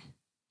bad.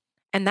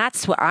 And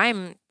that's what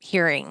I'm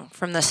hearing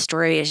from this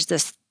story is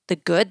the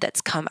good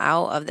that's come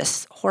out of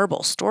this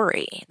horrible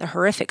story, the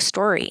horrific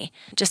story.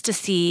 Just to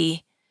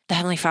see the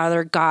Heavenly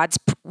Father,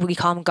 we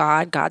call him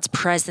God, God's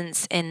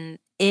presence in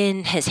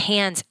his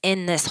hands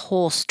in this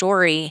whole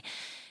story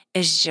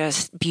is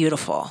just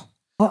beautiful.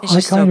 It's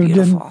just I kind so of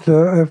beautiful.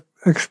 didn't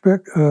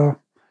expect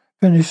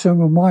finish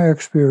some of my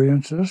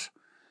experiences,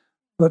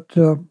 but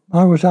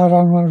I was out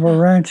on one of our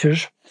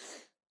ranches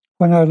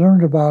when I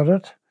learned about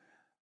it,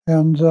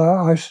 and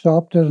I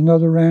stopped at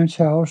another ranch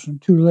house, and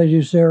 2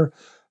 ladies there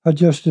had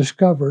just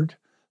discovered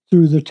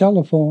through the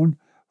telephone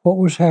what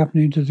was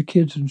happening to the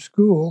kids in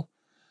school.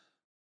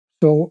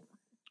 So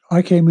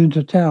I came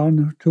into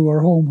town to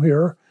our home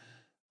here,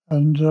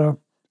 and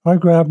I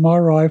grabbed my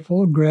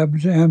rifle and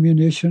grabbed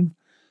ammunition.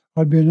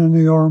 I'd been in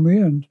the Army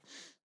and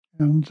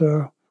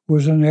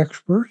was an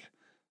expert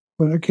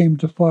when it came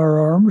to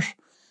firearms.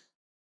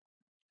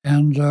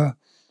 And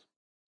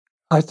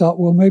I thought,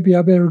 well, maybe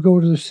I better go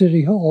to the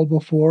city hall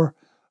before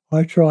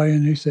I try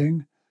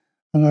anything.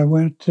 And I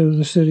went to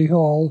the city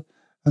hall,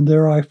 and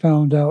there I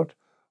found out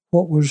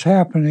what was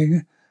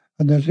happening,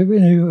 and that if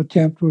any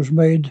attempt was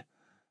made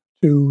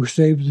to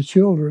save the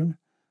children,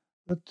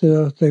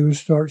 that they would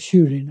start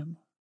shooting them.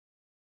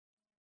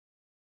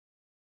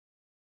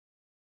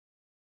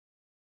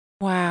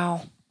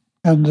 Wow.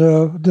 And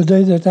the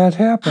day that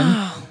happened,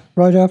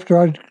 right after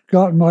I'd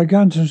gotten my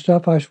guns and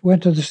stuff, I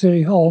went to the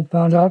city hall and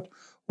found out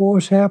what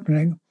was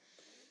happening.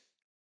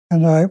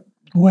 And I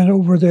went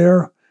over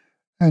there,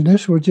 and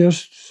this was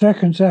just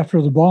seconds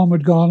after the bomb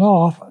had gone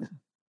off.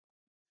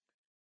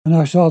 And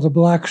I saw the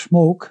black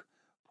smoke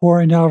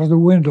pouring out of the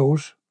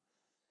windows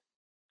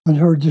and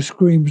heard the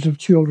screams of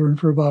children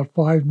for about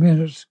 5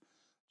 minutes,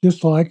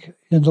 just like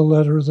in the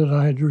letter that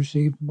I had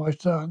received from my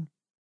son.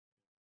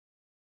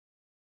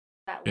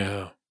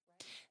 Yeah.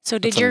 So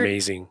That's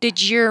amazing.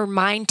 did your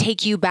mind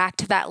take you back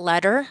to that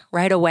letter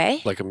right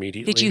away? Like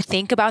immediately? Did you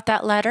think about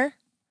that letter?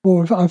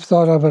 Well, I've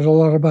thought of it a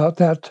lot about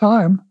that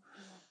time.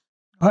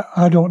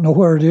 I don't know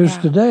where it is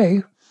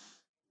today.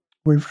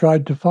 We've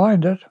tried to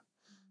find it,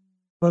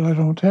 but I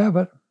don't have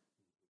it.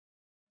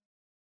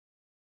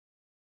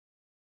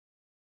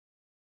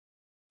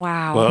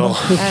 Wow. Well,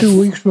 Just 2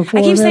 weeks before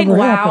I keep saying ever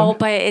wow, happened.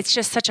 but it's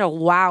just such a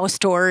wow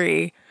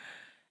story.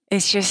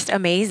 It's just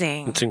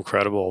amazing. it's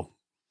incredible.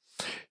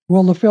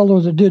 Well, the fellow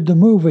that did the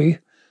movie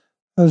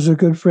is a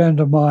good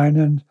friend of mine,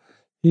 and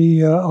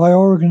I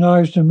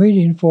organized a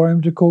meeting for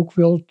him to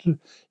Cokeville.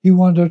 He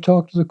wanted to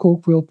talk to the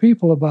Cokeville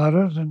people about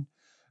it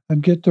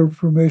and get their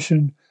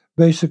permission,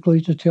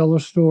 basically, to tell a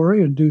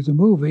story and do the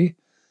movie.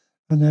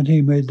 And then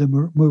he made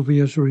the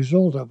movie as a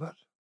result of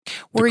it.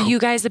 Were you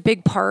guys a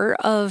big part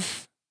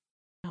of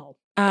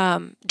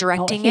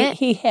directing it?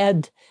 He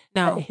had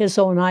No. his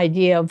own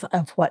idea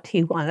of what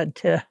he wanted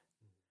to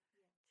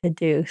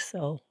do.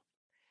 So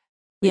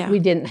we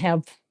didn't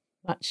have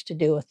much to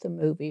do with the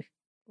movie.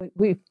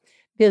 We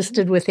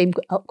visited with him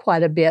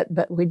quite a bit,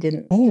 but we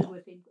didn't. Oh.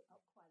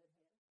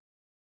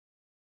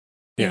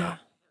 Yeah.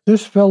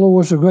 This fellow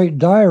was a great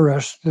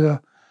diarist,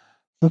 the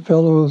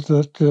fellow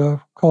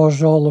that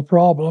caused all the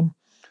problem.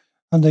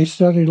 And they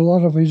studied a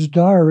lot of his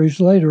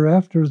diaries later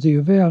after the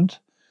event,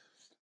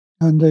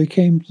 and they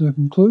came to the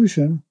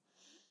conclusion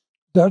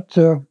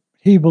that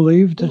he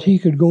believed that he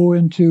could go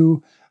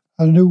into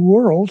a new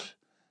world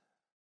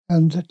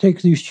and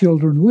take these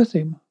children with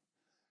him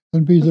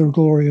and be their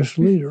glorious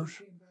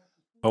leaders.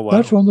 Oh, wow.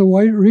 That's one of the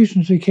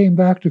reasons he came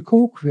back to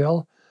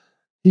Cokeville.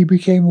 He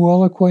became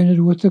well acquainted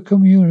with the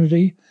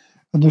community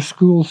and the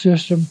school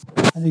system,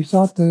 and he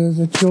thought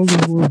the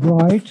children were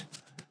bright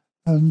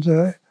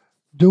and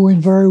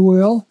doing very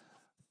well.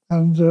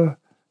 And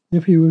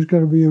if he was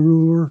going to be a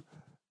ruler,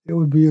 it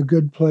would be a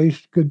good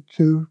place, good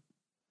to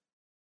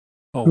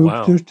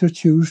to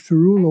choose to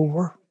rule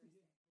over.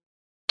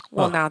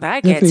 Well, now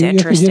that gets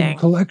interesting. If he didn't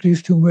collect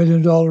his $2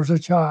 million a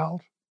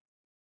child.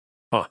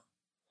 Huh.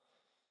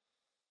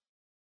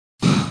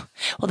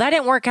 Well, that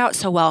didn't work out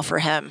so well for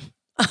him.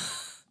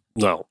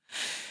 No.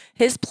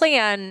 His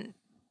plan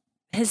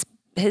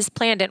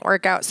didn't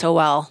work out so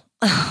well.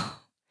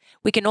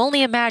 We can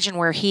only imagine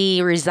where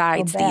he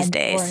resides these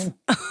days.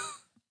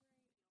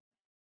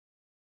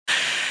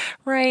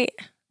 Right.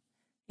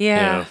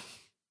 Yeah.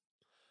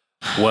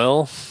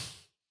 Well,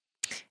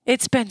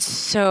 it's been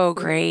so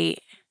great.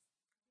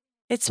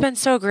 It's been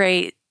so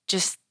great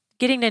just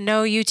getting to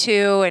know you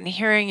two and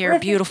hearing your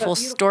beautiful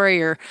story,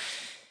 your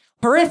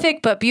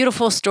horrific but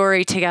beautiful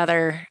story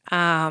together.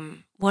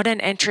 What an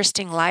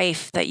interesting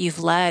life that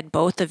you've led,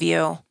 both of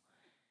you.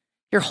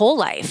 Your whole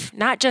life,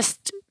 not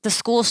just the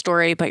school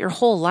story, but your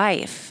whole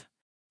life.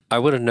 I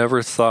would have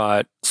never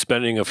thought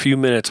spending a few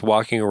minutes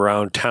walking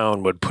around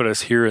town would put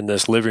us here in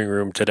this living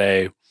room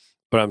today,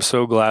 but I'm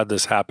so glad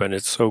this happened.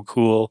 It's so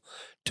cool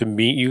to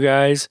meet you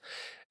guys.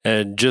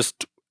 And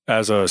just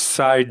as a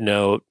side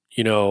note,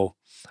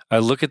 I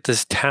look at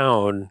this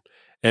town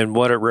and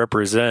what it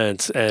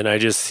represents, and I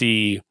just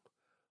see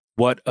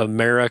what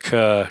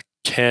America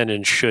can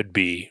and should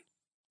be.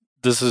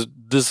 This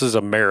is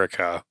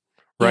America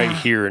right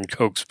here in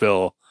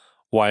Cokesville,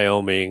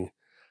 Wyoming,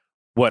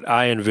 what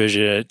I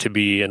envision it to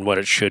be and what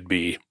it should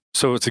be.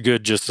 So it's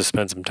good just to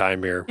spend some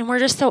time here. And we're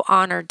just so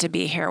honored to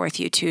be here with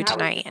you two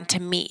tonight and to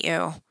meet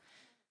you.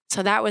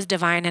 So that was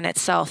divine in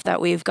itself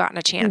that we've gotten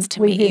a chance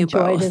to meet you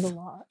both. We've enjoyed it a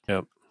lot.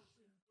 Yep.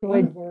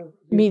 Enjoyed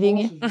meeting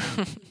you.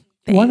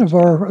 One of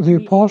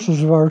the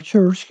apostles of our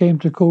church came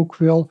to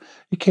Cokeville.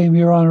 He came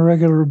here on a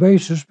regular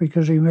basis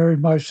because he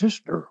married my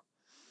sister.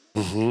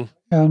 Mm-hmm.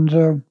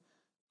 And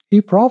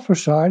he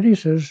prophesied, he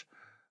says,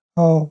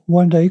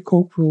 one day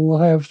Cokeville will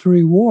have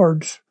 3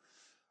 wards.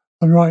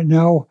 And right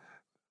now,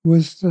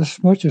 with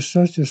as much as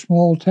such a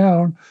small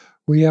town,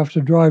 we have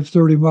to drive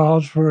 30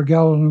 miles for a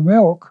gallon of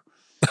milk.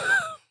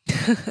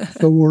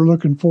 So we're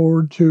looking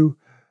forward to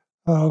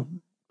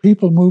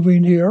people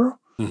moving here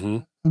mm-hmm.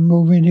 and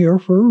moving here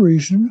for a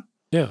reason.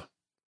 Yeah.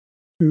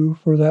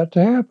 For that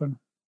to happen.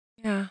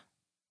 Yeah.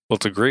 Well,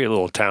 it's a great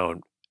little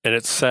town, and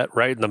it's set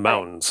right in the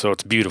mountains, so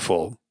it's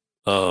beautiful.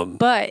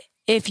 But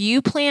if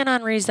you plan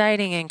on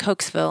residing in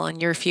Cokesville in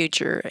your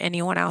future,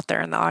 anyone out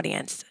there in the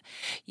audience,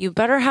 you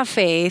better have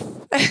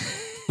faith.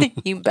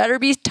 You better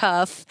be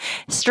tough,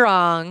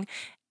 strong,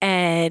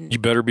 and you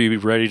better be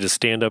ready to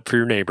stand up for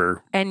your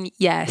neighbor. And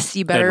yes,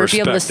 you better be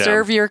able to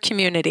serve your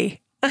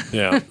community.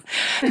 Yeah.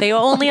 They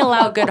only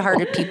allow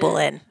good-hearted people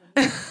in.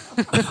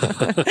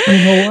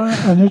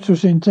 An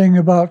interesting thing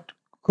about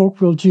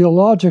Cokeville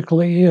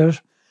geologically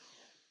is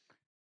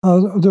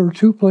there are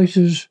 2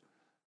 places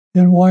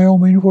in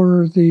Wyoming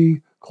where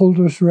the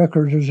coldest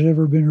record has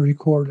ever been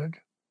recorded.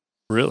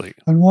 Really?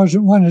 And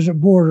one is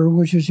at Border,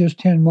 which is just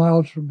 10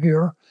 miles from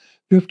here,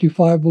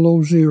 55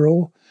 below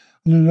zero,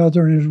 and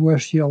another is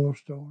West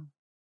Yellowstone.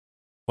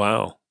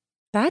 Wow.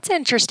 That's an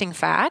interesting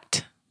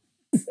fact.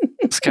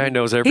 This guy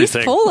knows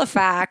everything. He's full of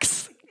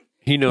facts.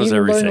 He knows You've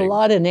everything. learned a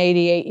lot in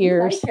 88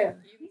 years.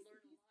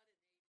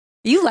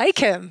 You like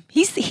him.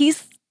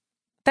 He's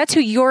that's who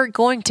you're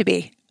going to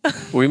be.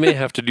 We may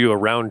have to do a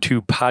round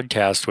 2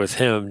 podcast with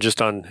him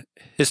just on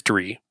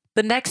history.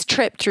 The next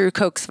trip through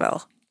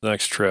Cokesville.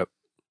 Next trip.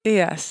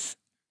 Yes.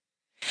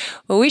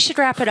 Well, we should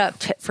wrap it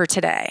up for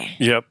today.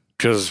 Yep,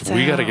 because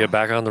we got to get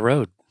back on the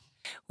road.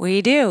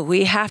 We do.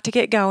 We have to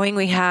get going.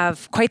 We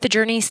have quite the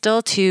journey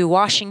still to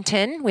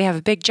Washington. We have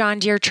a big John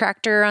Deere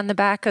tractor on the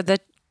back of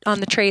on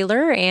the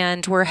trailer,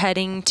 and we're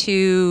heading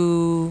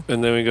to...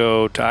 And then we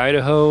go to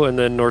Idaho and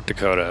then North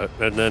Dakota,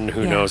 and then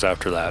who knows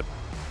after that.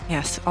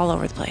 Yes, all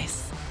over the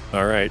place.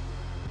 All right.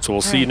 So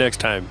we'll see you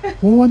next time.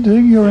 Well, one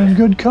thing, you're in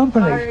good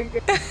company.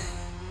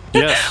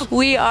 Yes.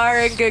 We are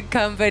in good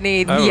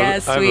company.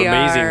 Yes, we are.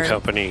 I have amazing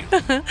company.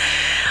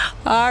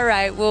 All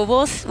right. Well,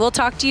 we'll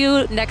talk to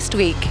you next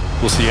week.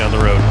 We'll see you on the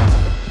road.